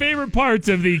right, my favorite parts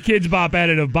of the Kids Bop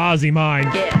edit of Bozzy Mine.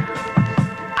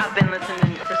 Yeah, I've been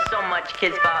listening to so much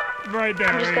Kids Bop. Right there.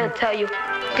 I'm just gonna tell you how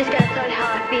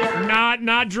I feel.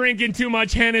 Not drinking too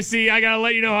much Hennessy. I gotta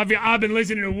let you know I've been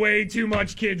listening to way too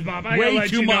much Kids Bop. I gotta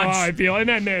let you know how I feel. And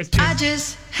then this. I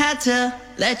just had to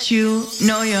let you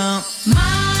know you're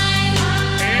Mine.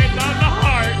 Hands on the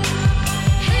heart.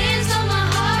 Hands on my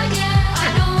heart, yeah,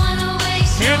 I don't want to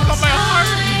waste no time.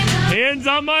 Hands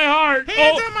on my heart.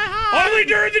 Hands on my heart. Only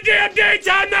during the damn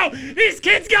daytime, though. These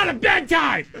kids got a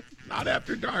bedtime. Not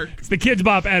after dark. It's the Kids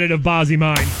Bop edit of Bozzy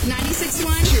Mind.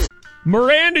 96.1.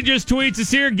 Miranda just tweets us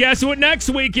here. Guess what next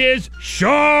week is?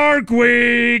 Shark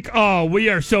Week. Oh, we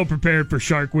are so prepared for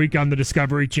Shark Week on the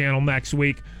Discovery Channel next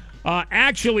week.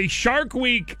 Actually, Shark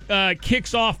Week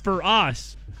kicks off for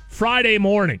us Friday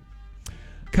morning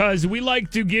because we like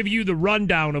to give you the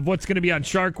rundown of what's going to be on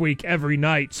Shark Week every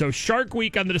night. So Shark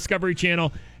Week on the Discovery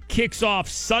Channel kicks off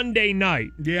Sunday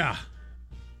night. Yeah.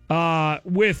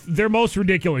 With their most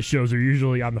ridiculous shows are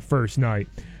usually on the first night.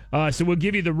 So we'll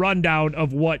give you the rundown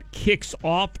of what kicks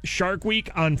off Shark Week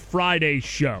on Friday's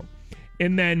show.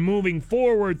 And then moving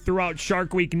forward throughout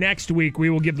Shark Week next week, we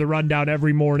will give the rundown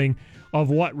every morning of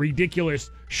what ridiculous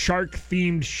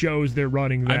shark-themed shows they're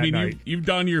running that night. You've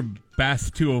done your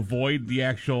best to avoid the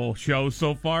actual show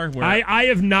so far. I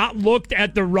have not looked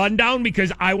at the rundown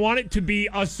because I want it to be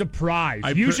a surprise.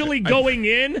 Usually going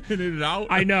in... Printed it out?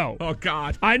 I know. Oh,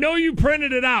 God. I know you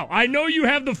printed it out. I know you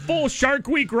have the full Shark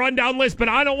Week rundown list, but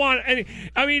I don't want any...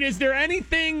 I mean, is there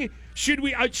anything... Should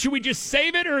we just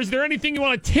save it, or is there anything you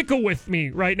want to tickle with me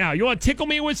right now? You want to tickle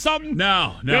me with something?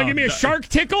 No. You want to give me a shark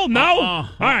tickle? No? All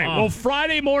right. Well,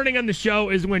 Friday morning on the show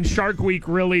is when Shark Week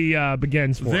really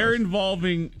begins for us. They're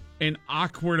involving an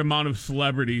awkward amount of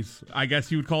celebrities. I guess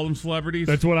you would call them celebrities?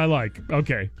 That's what I like.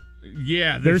 Okay.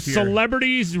 Yeah. There's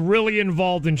celebrities really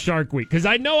involved in Shark Week. Because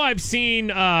I know I've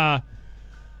seen...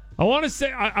 I want to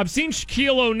say I've seen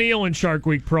Shaquille O'Neal in Shark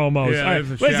Week promos. Yeah,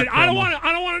 listen, I don't want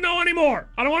to know anymore.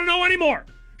 I don't want to know anymore.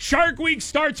 Shark Week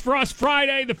starts for us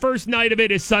Friday. The first night of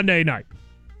it is Sunday night.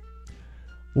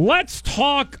 Let's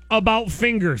talk about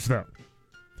fingers, though.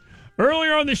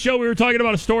 Earlier on the show, we were talking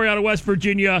about a story out of West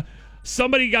Virginia.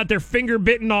 Somebody got their finger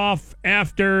bitten off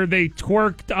after they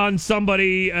twerked on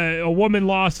somebody. A woman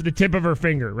lost the tip of her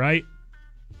finger, right?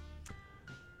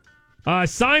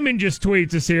 Simon just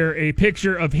tweets us here a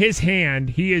picture of his hand.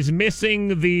 He is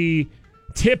missing the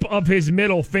tip of his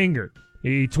middle finger.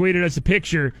 He tweeted us a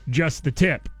picture, just the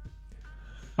tip.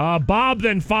 Bob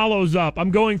then follows up.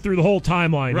 I'm going through the whole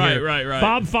timeline here. Right.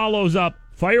 Bob follows up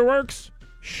fireworks,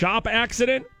 shop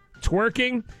accident,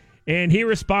 twerking, and he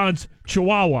responds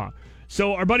Chihuahua.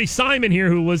 So our buddy Simon here,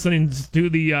 who listens to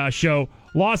the show,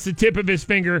 lost the tip of his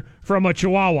finger from a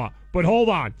Chihuahua. But hold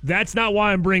on. That's not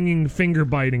why I'm bringing finger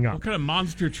biting up. What kind of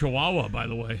monster Chihuahua, by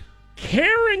the way?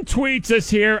 Karen tweets us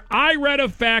here. I read a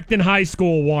fact in high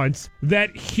school once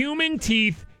that human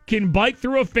teeth can bite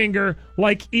through a finger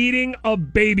like eating a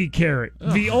baby carrot.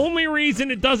 Ugh. The only reason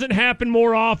it doesn't happen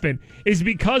more often is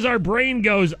because our brain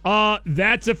goes,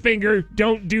 that's a finger.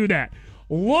 Don't do that.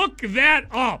 Look that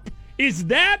up. Is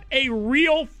that a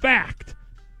real fact?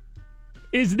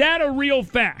 Is that a real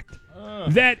fact?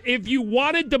 That if you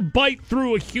wanted to bite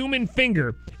through a human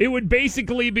finger, it would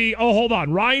basically be, hold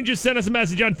on. Ryan just sent us a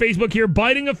message on Facebook here.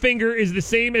 Biting a finger is the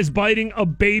same as biting a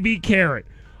baby carrot.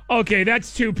 Okay,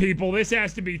 that's two people. This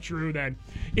has to be true then.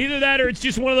 Either that or it's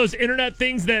just one of those internet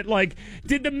things that, like,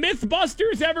 did the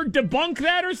Mythbusters ever debunk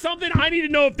that or something? I need to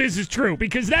know if this is true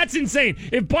because that's insane.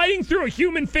 If biting through a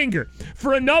human finger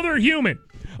for another human,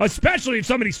 especially if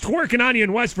somebody's twerking on you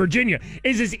in West Virginia,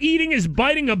 is as eating as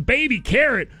biting a baby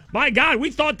carrot. My God, we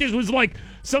thought this was like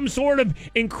some sort of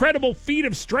incredible feat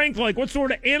of strength, like what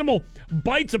sort of animal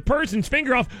bites a person's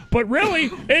finger off, but really,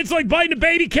 it's like biting a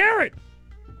baby carrot.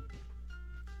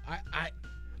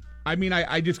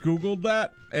 I just Googled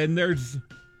that, and there's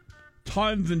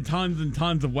tons and tons and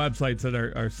tons of websites that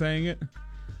are saying it.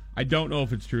 I don't know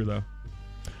if it's true, though.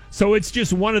 So it's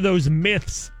just one of those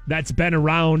myths that's been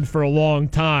around for a long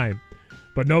time,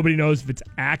 but nobody knows if it's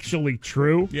actually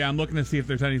true. Yeah, I'm looking to see if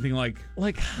there's anything like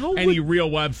how any real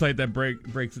website that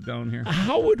breaks it down here.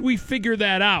 How would we figure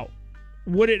that out?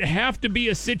 Would it have to be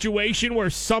a situation where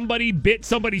somebody bit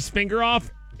somebody's finger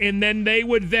off and then they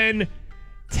would then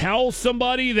tell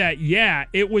somebody that, yeah,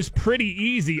 it was pretty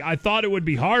easy. I thought it would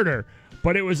be harder,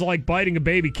 but it was like biting a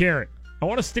baby carrot. I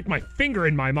want to stick my finger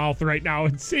in my mouth right now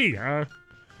and see, I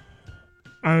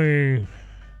mean,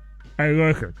 hey,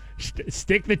 look,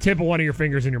 stick the tip of one of your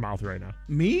fingers in your mouth right now.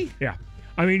 Me? Yeah.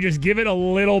 I mean, just give it a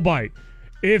little bite.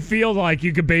 It feels like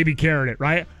you could baby carrot it,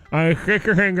 right? Stick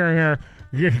your finger in here.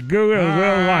 Just give it a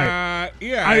little bite.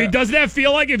 Yeah. I mean, doesn't that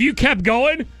feel like if you kept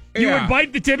going, you would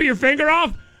bite the tip of your finger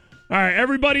off? All right,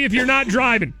 everybody, if you're not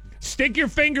driving, stick your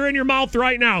finger in your mouth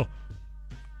right now.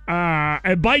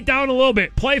 And bite down a little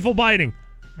bit. Playful biting.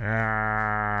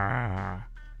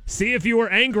 See if you were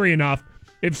angry enough.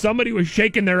 If somebody was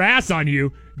shaking their ass on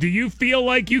you, do you feel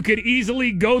like you could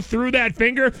easily go through that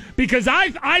finger? Because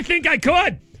I think I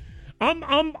could.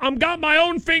 I'm got my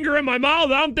own finger in my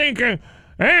mouth. I'm thinking,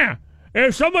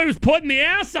 if somebody was putting the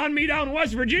ass on me down in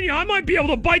West Virginia, I might be able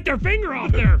to bite their finger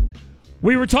off there.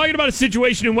 We were talking about a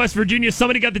situation in West Virginia.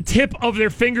 Somebody got the tip of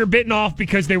their finger bitten off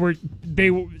because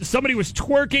somebody was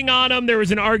twerking on them. There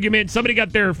was an argument. Somebody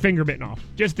got their finger bitten off.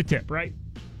 Just the tip, right?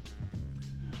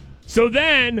 So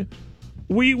then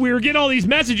we were getting all these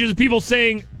messages of people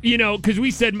saying, because we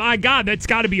said, my God, that's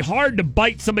got to be hard to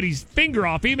bite somebody's finger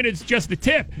off, even if it's just the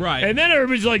tip. Right. And then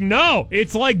everybody's like, no,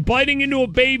 it's like biting into a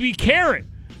baby carrot.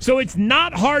 So it's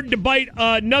not hard to bite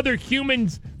another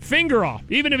human's finger off,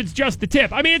 even if it's just the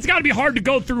tip. I mean, it's got to be hard to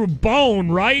go through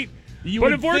bone, right?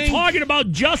 But if we're talking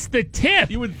about just the tip,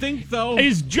 you would think so.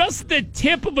 Is just the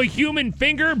tip of a human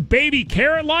finger baby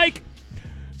carrot-like?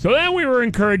 So then we were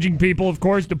encouraging people, of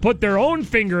course, to put their own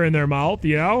finger in their mouth.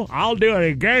 I'll do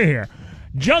it again here.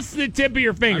 Just the tip of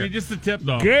your finger. I mean, just the tip,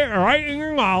 though. Get it right in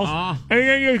your mouth, and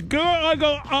then you go like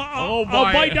a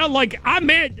bite down. Like,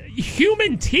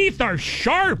 human teeth are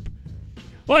sharp.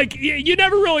 Like, you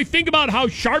never really think about how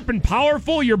sharp and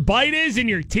powerful your bite is in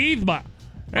your teeth, but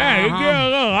hey, you get a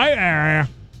little right area.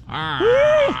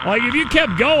 Like, if you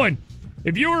kept going,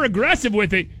 if you were aggressive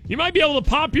with it, you might be able to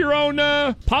pop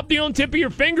the own tip of your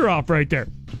finger off right there.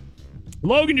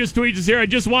 Logan just tweets us here, I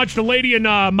just watched a lady in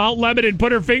Mount Lebanon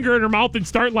put her finger in her mouth and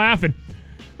start laughing.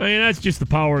 I mean, that's just the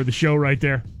power of the show right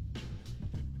there.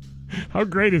 How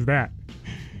great is that?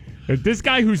 If this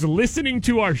guy who's listening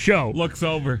to our show looks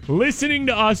over, listening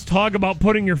to us talk about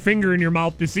putting your finger in your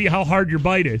mouth to see how hard your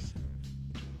bite is,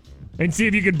 and see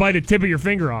if you can bite a tip of your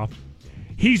finger off,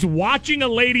 he's watching a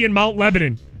lady in Mount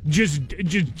Lebanon just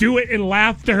do it and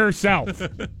laugh to herself.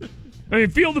 I mean,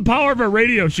 feel the power of our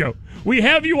radio show. We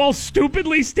have you all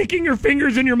stupidly sticking your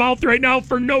fingers in your mouth right now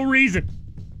for no reason.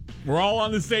 We're all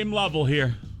on the same level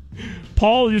here.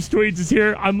 Paul just tweets us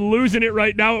here, I'm losing it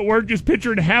right now at work, just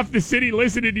picturing half the city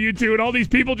listening to you two and all these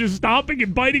people just stopping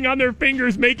and biting on their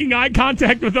fingers, making eye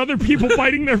contact with other people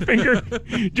biting their finger,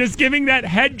 just giving that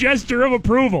head gesture of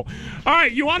approval. All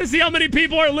right, you want to see how many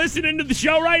people are listening to the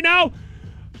show right now?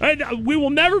 And we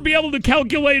will never be able to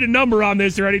calculate a number on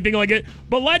this or anything like it,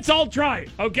 but let's all try it,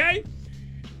 okay?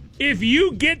 If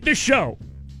you get the show,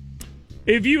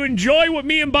 if you enjoy what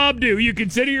me and Bob do, you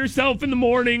consider yourself in the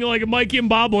morning like a Mikey and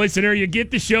Bob listener, you get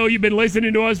the show, you've been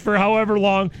listening to us for however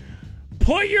long,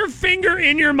 put your finger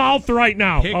in your mouth right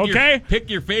now, okay? Pick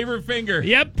your favorite finger.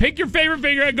 Yep, pick your favorite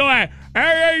finger and go ahead.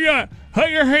 Hey, put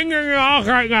your finger in your mouth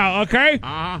right now, okay?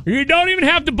 You don't even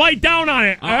have to bite down on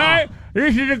it, all right?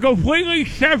 This is a completely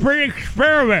separate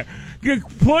experiment.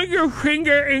 Just put your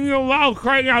finger in your mouth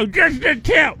right now. Just the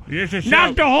tip.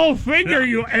 Not the whole finger,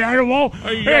 you animal.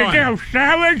 You damn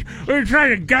savage. You're trying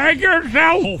to gag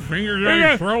yourself. Whole finger in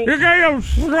your throat. You're going to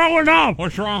throw it up.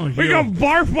 What's wrong with you? You're going to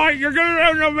barf like you're going to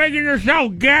end up making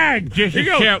yourself gag. Just a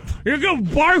tip. You're going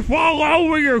to barf all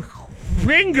over your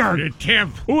finger. The tip.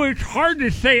 Oh, it's hard to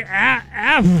say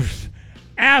F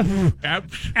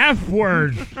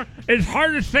words. It's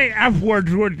hard to say F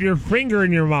words with your finger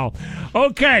in your mouth.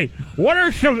 Okay, what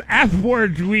are some F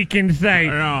words we can say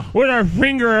with our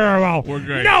finger in our mouth? We're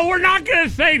good. No, we're not going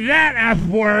to say that F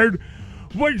word.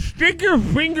 But stick your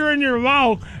finger in your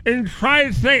mouth and try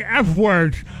to say F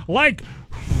words like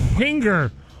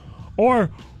finger or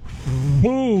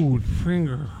food.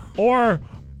 Finger. Or,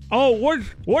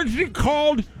 what's it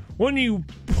called? When you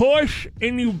push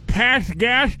and you pass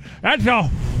gas, that's a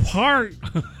fart.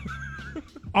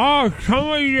 Oh,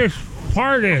 somebody just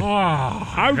farted. Oh,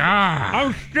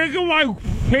 I'm sticking my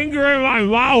finger in my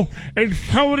mouth and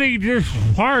somebody just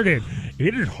farted.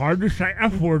 It is hard to say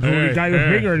F words when you got your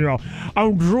finger in your mouth.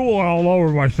 I'm drooling all over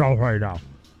myself right now.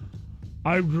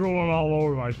 I'm drooling all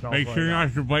over myself. Make sure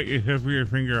not to bite the tip of your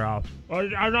finger off.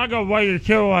 I'm not going to bite the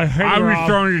tip of my finger off. I'm just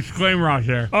throwing a disclaimer out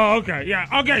there. Oh, okay. Yeah.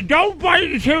 Okay, don't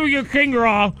bite the tip of your finger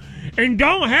off, and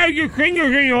don't have your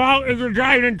fingers in your mouth if you're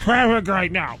driving in traffic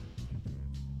right now.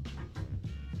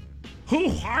 Who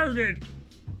farted?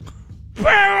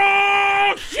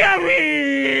 Barrel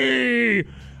Chevy!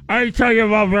 I tell you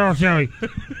about Barrel Chevy.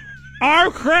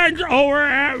 Our friends over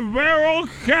at Barrel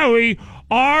Chevy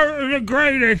are the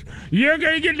greatest. You're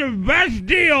going to get the best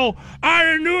deal on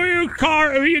a new used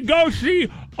car if you go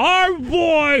see our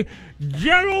boy,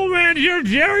 General Manager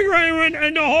Jerry Raymond,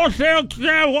 and the wholesale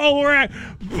staff over at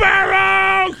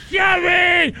Barrel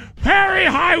Chevy, Perry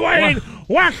Highway in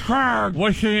Westford.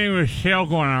 What's the name of the sale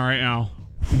going on right now?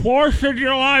 4th of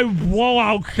July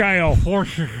blowout sale.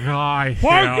 4th of July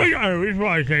sale. 4th of July. This is what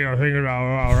I think I'm thinking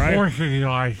about, right? 4th of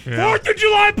July sale. 4th of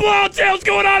July blowout sale's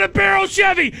going on at Barrel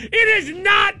Chevy. It is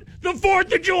not the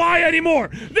 4th of July anymore.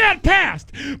 That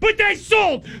passed. But they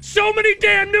sold so many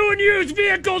damn new and used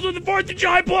vehicles with the 4th of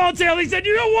July blowout sale. He said,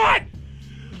 you know what?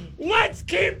 Let's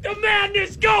keep the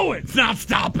madness going. It's not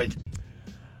stopping.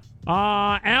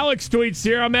 Alex tweets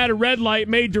here, I'm at a red light,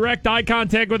 made direct eye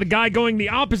contact with a guy going the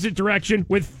opposite direction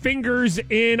with fingers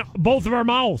in both of our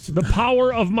mouths. The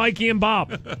power of Mikey and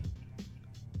Bob.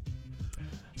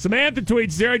 Samantha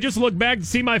tweets here, I just looked back to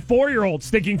see my 4-year-old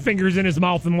sticking fingers in his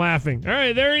mouth and laughing. All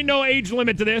right, there ain't no age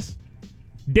limit to this.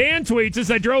 Dan tweets us,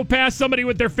 I drove past somebody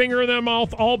with their finger in their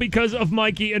mouth all because of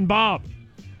Mikey and Bob.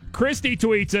 Christy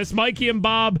tweets us, Mikey and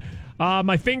Bob,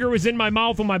 my finger was in my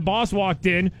mouth when my boss walked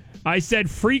in. I said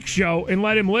freak show and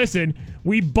let him listen.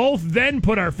 We both then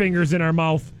put our fingers in our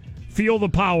mouth. Feel the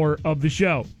power of the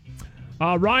show.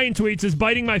 Ryan tweets us,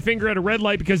 biting my finger at a red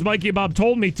light because Mikey and Bob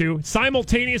told me to.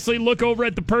 Simultaneously look over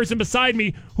at the person beside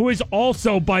me who is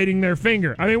also biting their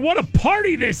finger. I mean, what a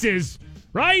party this is,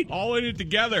 right? All in it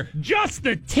together. Just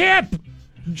the tip.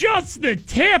 Just the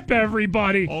tip,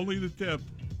 everybody. Only the tip.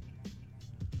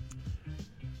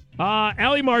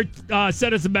 Allie Mart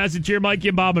sent us a message here. Mikey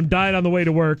and Bob, I'm dying on the way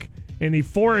to work. In the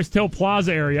Forest Hill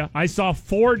Plaza area, I saw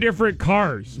 4 different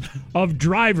cars of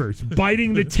drivers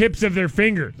biting the tips of their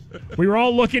fingers. We were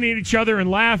all looking at each other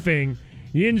and laughing.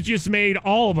 Yins just made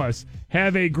all of us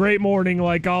have a great morning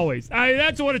like always.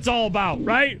 That's what it's all about,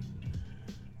 right?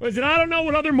 Listen, I don't know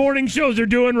what other morning shows are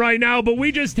doing right now, but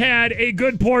we just had a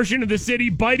good portion of the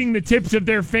city biting the tips of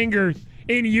their fingers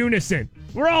in unison.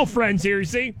 We're all friends here, you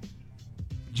see?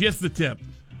 Just the tip.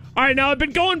 All right, now I've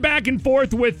been going back and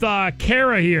forth with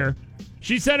Kara here.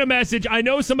 She sent a message. I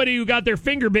know somebody who got their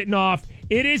finger bitten off.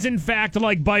 It is, in fact,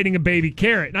 like biting a baby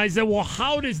carrot. And I said, well,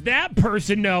 how does that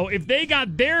person know? If they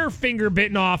got their finger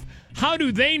bitten off, how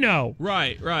do they know?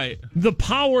 Right. The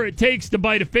power it takes to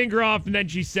bite a finger off. And then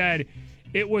she said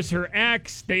it was her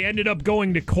ex. They ended up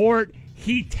going to court.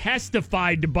 He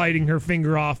testified to biting her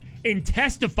finger off and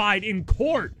testified in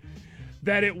court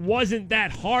that it wasn't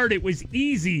that hard. It was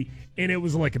easy, and it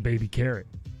was like a baby carrot.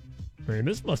 Man,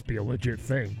 this must be a legit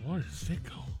thing. What a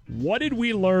sicko. What did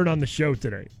we learn on the show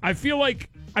today? I feel like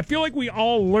we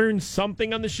all learn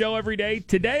something on the show every day.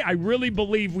 Today, I really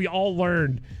believe we all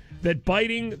learned that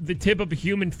biting the tip of a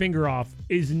human finger off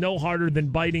is no harder than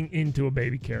biting into a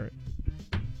baby carrot.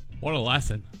 What a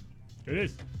lesson. It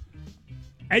is.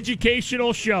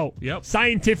 Educational show. Yep.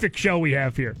 Scientific show we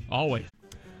have here. Always.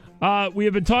 We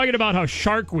have been talking about how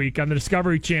Shark Week on the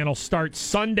Discovery Channel starts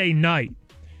Sunday night.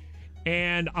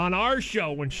 And on our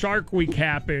show, when Shark Week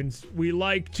happens, we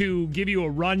like to give you a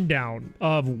rundown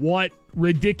of what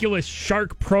ridiculous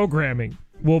shark programming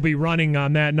will be running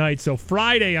on that night. So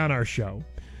Friday on our show,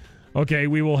 okay,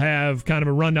 we will have kind of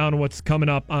a rundown of what's coming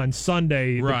up on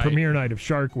Sunday, the premiere night of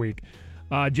Shark Week.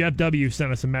 Jeff W.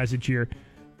 sent us a message here.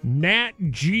 Nat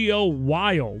Geo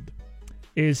Wild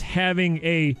is having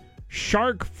a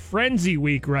Shark Frenzy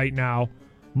Week right now.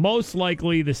 Most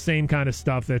likely the same kind of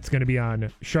stuff that's going to be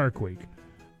on Shark Week.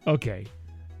 Okay.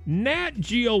 Nat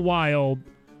Geo Wild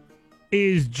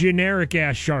is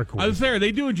generic-ass Shark Week. I was there. Are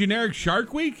they doing generic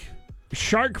Shark Week?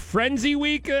 Shark Frenzy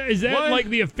Week? Is that like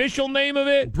the official name of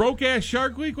it? Broke-ass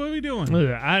Shark Week? What are we doing?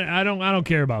 I don't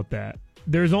care about that.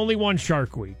 There's only one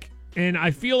Shark Week. And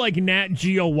I feel like Nat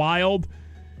Geo Wild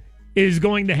is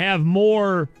going to have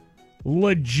more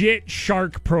legit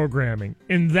shark programming.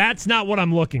 And that's not what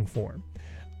I'm looking for.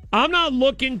 I'm not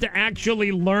looking to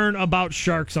actually learn about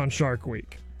sharks on Shark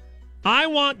Week. I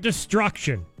want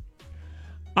destruction.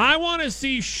 I want to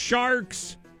see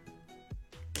sharks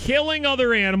killing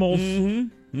other animals.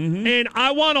 And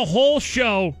I want a whole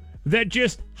show that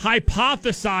just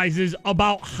hypothesizes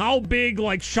about how big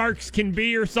like sharks can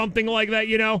be or something like that,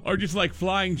 you know? Or just like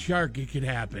flying shark, it could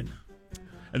happen.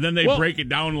 And then they break it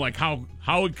down like how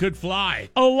it could fly.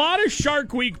 A lot of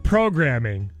Shark Week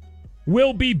programming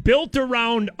will be built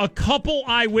around a couple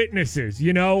eyewitnesses.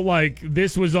 You know, like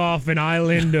this was off an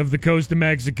island of the coast of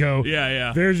Mexico.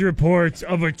 Yeah. There's reports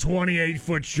of a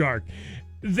 28-foot shark.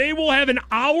 They will have an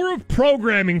hour of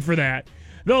programming for that.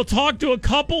 They'll talk to a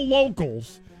couple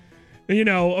locals, you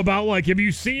know, about like, have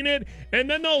you seen it? And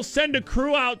then they'll send a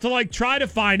crew out to like try to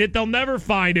find it. They'll never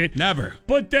find it. Never.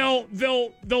 But they'll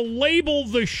label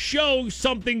the show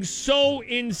something so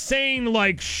insane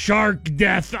like Shark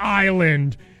Death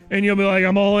Island. And you'll be like,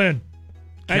 I'm all in.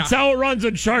 That's how it runs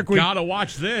on Shark Week. Gotta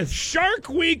watch this. Shark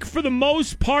Week, for the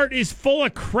most part, is full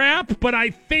of crap, but I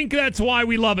think that's why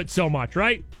we love it so much,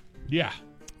 right? Yeah.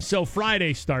 So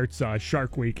Friday starts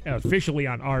Shark Week officially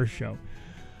on our show.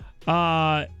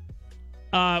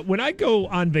 When I go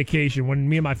on vacation, when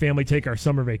me and my family take our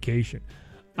summer vacation,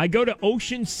 I go to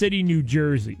Ocean City, New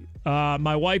Jersey.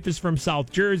 My wife is from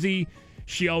South Jersey.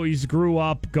 She always grew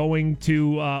up going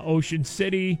to Ocean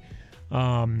City.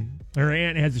 Her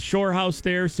aunt has a shore house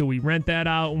there, so we rent that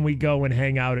out and we go and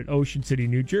hang out at Ocean City,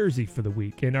 New Jersey for the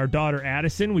week. And our daughter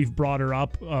Addison, we've brought her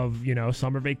up of,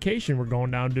 summer vacation. We're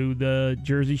going down to the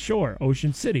Jersey Shore,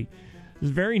 Ocean City. It's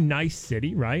a very nice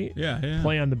city, right? Yeah.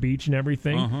 Play on the beach and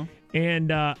everything. Uh-huh.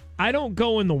 And I don't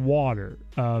go in the water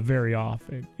very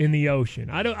often, in the ocean.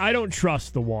 I don't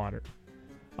trust the water.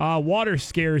 Water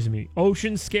scares me.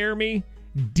 Oceans scare me.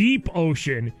 Deep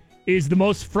ocean is the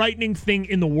most frightening thing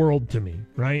in the world to me,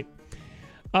 right?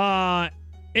 And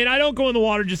I don't go in the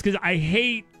water just because I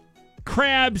hate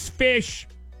crabs, fish,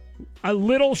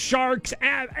 little sharks,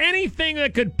 anything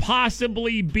that could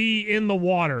possibly be in the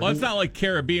water. Well, it's not like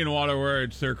Caribbean water where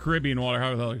it's their Caribbean water.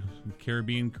 How is that like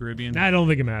Caribbean? I don't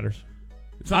think it matters.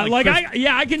 It's not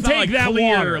I can take that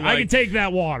water. I can take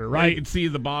that water, right? You can see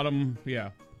the bottom, yeah.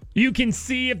 You can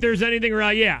see if there's anything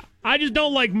around, yeah. I just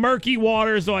don't like murky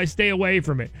water, so I stay away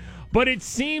from it. But it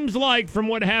seems like from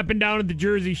what happened down at the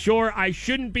Jersey Shore, I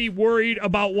shouldn't be worried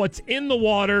about what's in the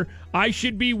water. I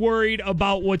should be worried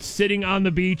about what's sitting on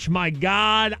the beach. My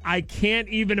God, I can't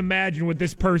even imagine what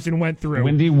this person went through.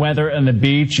 Windy weather and the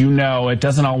beach, it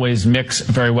doesn't always mix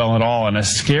very well at all. And a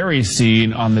scary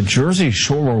scene on the Jersey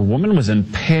Shore where a woman was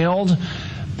impaled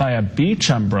by a beach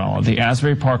umbrella. The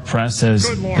Asbury Park Press says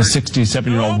the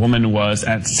 67-year-old woman was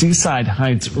at Seaside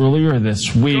Heights earlier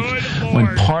this week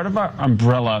when part of her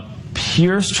umbrella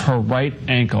pierced her right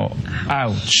ankle.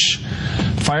 Ouch.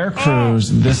 Fire crews,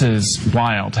 this is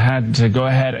wild, had to go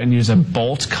ahead and use a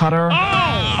bolt cutter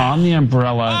on the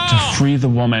umbrella to free the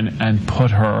woman and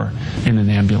put her in an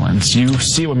ambulance. You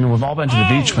see, we've all been to the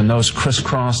beach when those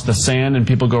crisscross the sand and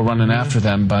people go running after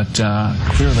them, but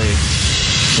clearly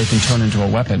they can turn into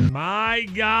a weapon. My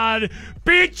God,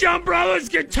 beach umbrellas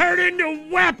can turn into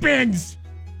weapons!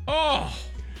 Oh!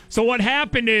 So what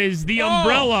happened is the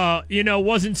umbrella,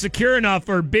 wasn't secure enough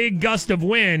for a big gust of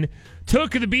wind,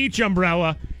 took the beach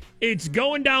umbrella, it's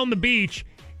going down the beach,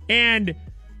 and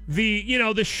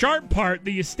the sharp part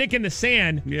that you stick in the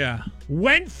sand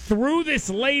went through this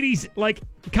lady's,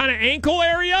 kind of ankle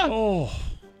area. Oh.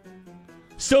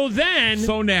 So then...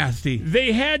 So nasty.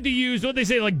 They had to use, what they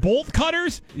say, bolt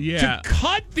cutters? Yeah. To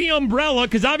cut the umbrella,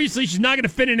 because obviously she's not going to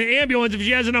fit in an ambulance if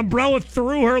she has an umbrella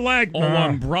through her leg. Oh,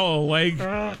 umbrella leg.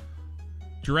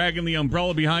 Dragging the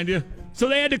umbrella behind you. So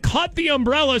they had to cut the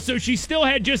umbrella, so she still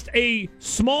had just a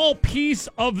small piece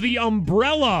of the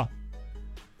umbrella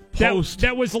post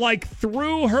that was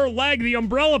through her leg, the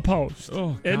umbrella post. Oh,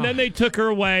 God. And then they took her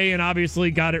away and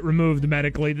obviously got it removed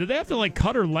medically. Did they have to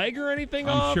cut her leg or anything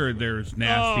off? I'm sure there's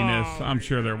nastiness. I'm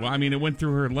sure there. I mean, it went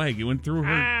through her leg. It went through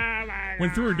her.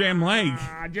 Went through her damn leg.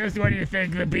 Just when you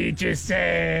think the beach is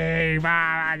safe, oh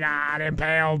my God,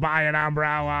 impaled by an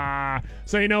umbrella.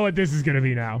 So you know what this is going to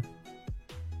be now.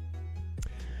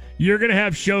 You're going to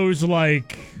have shows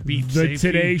like Beach the Safety.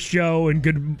 Today Show and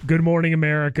Good Morning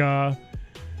America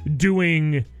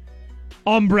doing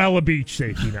umbrella beach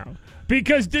safety now.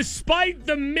 Because despite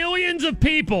the millions of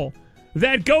people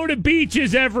that go to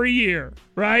beaches every year,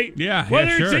 right? Yeah,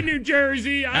 Whether sure. it's in New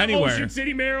Jersey, Anywhere. Ocean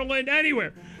City, Maryland,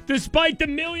 anywhere. Despite the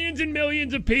millions and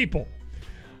millions of people,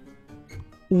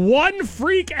 one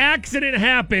freak accident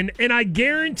happened, and I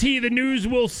guarantee the news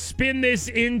will spin this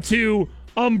into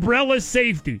umbrella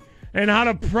safety and how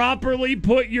to properly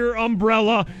put your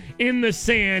umbrella in the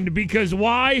sand. Because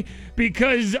why?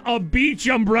 Because a beach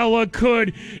umbrella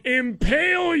could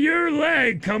impale your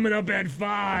leg coming up at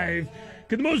 5.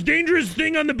 Could the most dangerous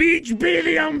thing on the beach be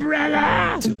the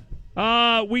umbrella?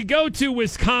 We go to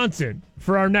Wisconsin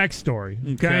for our next story.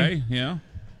 Okay, yeah.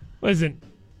 Listen,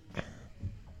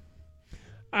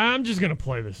 I'm just gonna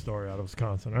play this story out of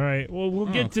Wisconsin. All right. Well, we'll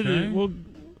get to the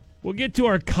we'll get to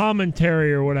our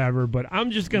commentary or whatever. But I'm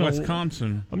just gonna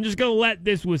Wisconsin. I'm just gonna let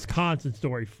this Wisconsin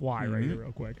story fly right here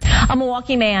real quick. A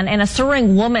Milwaukee man and a Surrey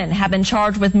woman have been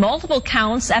charged with multiple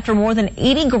counts after more than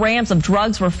 80 grams of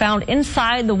drugs were found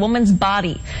inside the woman's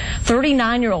body.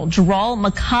 39-year-old Gerald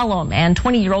McCollum and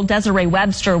 20-year-old Desiree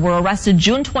Webster were arrested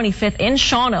June 25th in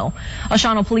Shawano. A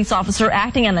Shawano police officer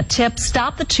acting on the tip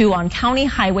stopped the two on County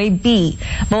Highway B.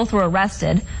 Both were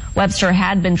arrested. Webster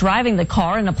had been driving the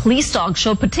car, and a police dog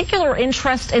showed particular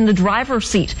interest in the driver's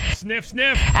seat. Sniff,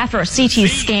 sniff. After a CT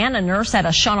scan, a nurse at a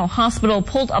Shawano hospital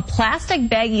pulled a plastic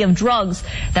baggie of drugs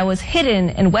that was hidden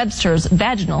in Webster's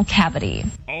vaginal cavity.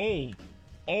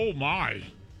 Oh my.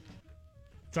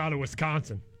 It's out of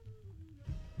Wisconsin.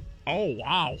 Oh,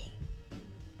 wow.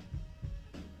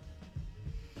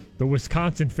 The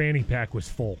Wisconsin fanny pack was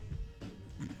full.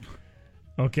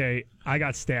 Okay, I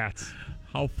got stats.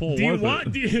 How full Do you was want?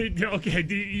 it?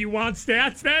 Do you want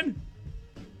stats then?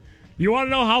 You want to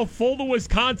know how full the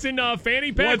Wisconsin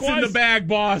fanny pack was? What's in the bag,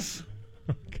 boss?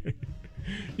 Okay.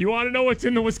 You want to know what's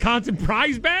in the Wisconsin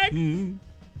prize bag? Mm-hmm.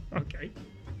 Okay.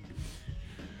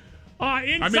 I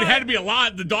mean, it had to be a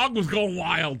lot. The dog was going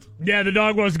wild. Yeah, the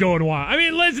dog was going wild. I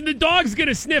mean, listen, the dog's going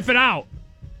to sniff it out.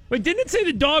 Wait, didn't it say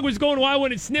the dog was going wild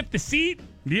when it sniffed the seat?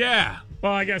 Yeah.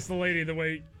 Well, I guess the lady, the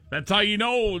way... That's how you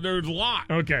know there's a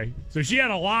lot. Okay. So she had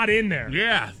a lot in there.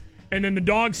 Yeah. And then the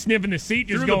dog sniffing the seat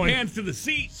just Threw going... the pants to the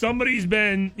seat. Somebody's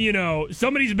been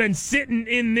sitting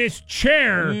in this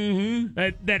chair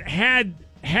that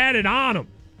had it on him.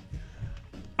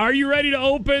 Are you ready to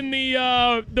open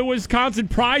the Wisconsin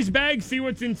prize bag? See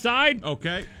what's inside?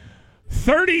 Okay.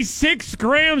 36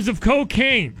 grams of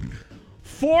cocaine.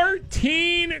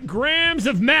 14 grams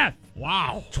of meth.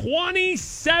 Wow.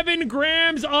 27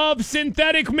 grams of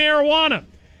synthetic marijuana.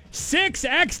 6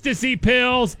 ecstasy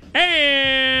pills.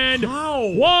 And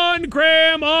 1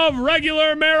 gram of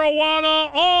regular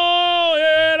marijuana. All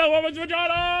in a woman's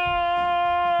vagina.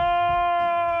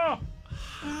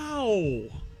 How?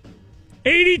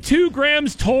 82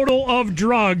 grams total of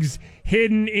drugs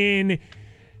hidden in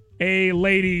a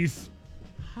lady's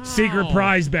secret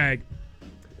prize bag.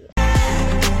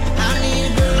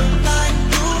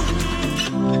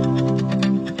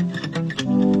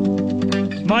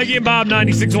 Mikey and Bob,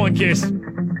 96.1 KISS.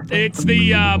 It's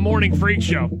the Morning Freak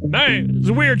Show. Hey, it's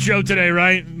a weird show today,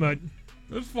 right? But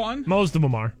it was fun. Most of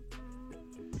them are.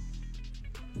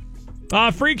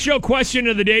 Freak Show question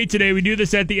of the day today. We do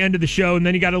this at the end of the show, and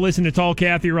then you got to listen to Tall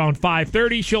Kathy around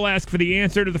 5:30. She'll ask for the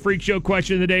answer to the Freak Show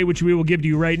question of the day, which we will give to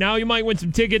you right now. You might win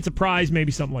some tickets, a prize,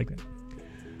 maybe something like that.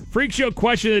 Freak Show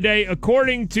question of the day.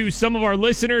 According to some of our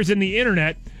listeners in the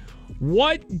internet,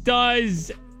 what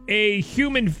does a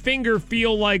human finger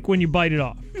feel like when you bite it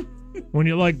off? when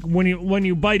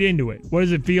you bite into it, what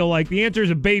does it feel like? The answer is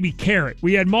a baby carrot.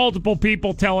 We had multiple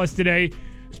people tell us today.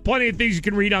 There's plenty of things you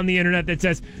can read on the internet that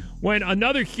says when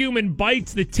another human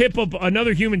bites the tip of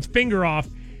another human's finger off,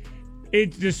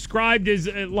 it's described as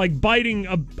like biting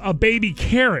a baby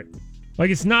carrot.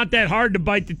 Like it's not that hard to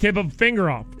bite the tip of a finger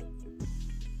off.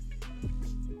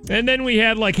 And then we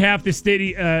had like half the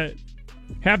city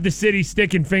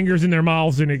sticking fingers in their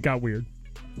mouths, and it got weird.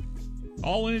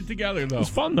 All in it together, though. It was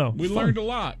fun, though. We learned a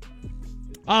lot.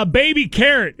 Baby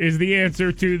carrot is the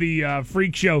answer to the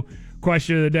Freak Show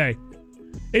question of the day.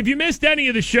 If you missed any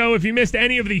of the show, if you missed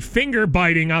any of the finger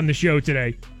biting on the show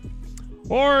today,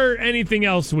 or anything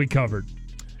else we covered,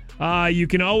 you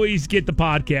can always get the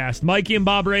podcast. Mikey and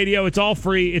Bob Radio, it's all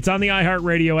free. It's on the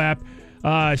iHeartRadio app.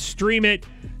 Stream it,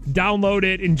 download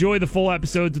it, enjoy the full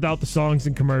episodes without the songs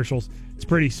and commercials. It's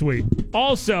pretty sweet.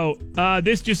 Also,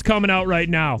 this just coming out right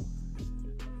now.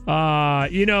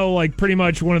 Like pretty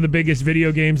much one of the biggest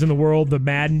video games in the world, the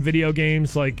Madden video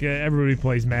games. Like everybody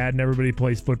plays Madden, everybody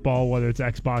plays football, whether it's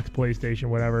Xbox, PlayStation,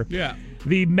 whatever. Yeah.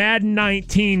 The Madden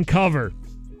 19 cover,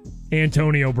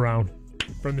 Antonio Brown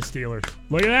from the Steelers.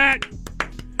 Look at that.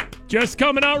 Just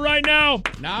coming out right now.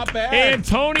 Not bad.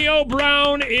 Antonio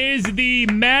Brown is the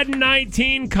Madden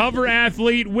 19 cover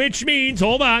athlete, which means,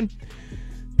 hold on,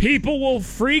 people will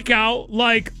freak out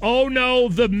like, oh no,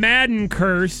 the Madden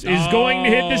curse is going to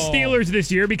hit the Steelers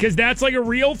this year because that's like a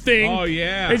real thing. Oh,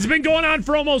 yeah. It's been going on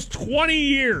for almost 20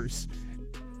 years.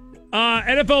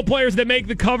 NFL players that make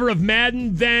the cover of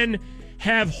Madden then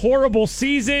have horrible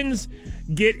seasons,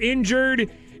 get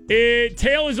injured.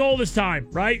 Tale as old as time,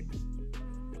 right?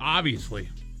 Obviously.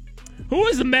 Who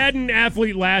was the Madden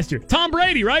athlete last year? Tom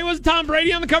Brady, right? Wasn't Tom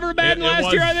Brady on the cover of Madden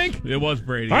last year, I think? It was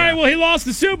Brady. All right, well, he lost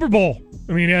the Super Bowl.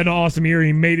 I mean, he had an awesome year.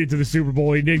 He made it to the Super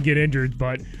Bowl. He did get injured,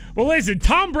 but... Well, listen,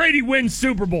 Tom Brady wins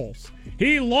Super Bowls.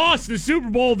 He lost the Super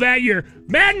Bowl that year.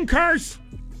 Madden curse!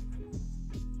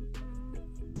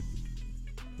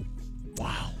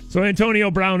 Wow. So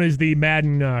Antonio Brown is the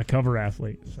Madden cover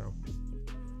athlete. So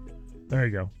there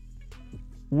you go.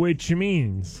 Which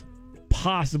means...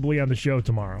 possibly on the show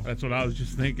tomorrow. That's what I was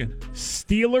just thinking.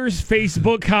 Steelers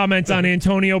Facebook comments on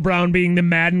Antonio Brown being the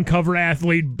Madden cover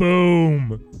athlete.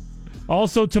 Boom.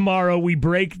 Also tomorrow, we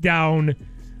break down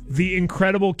the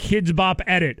incredible Kids Bop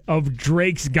edit of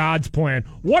Drake's God's Plan.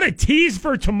 What a tease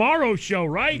for tomorrow's show,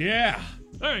 right? Yeah.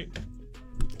 All right.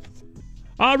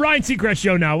 Ryan Seacrest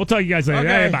Show now. We'll talk to you guys later.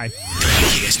 Okay. Hey, bye.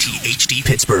 KST HD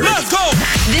Pittsburgh. Let's go!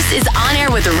 This is On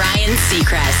Air with Ryan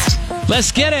Seacrest.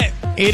 Let's get it.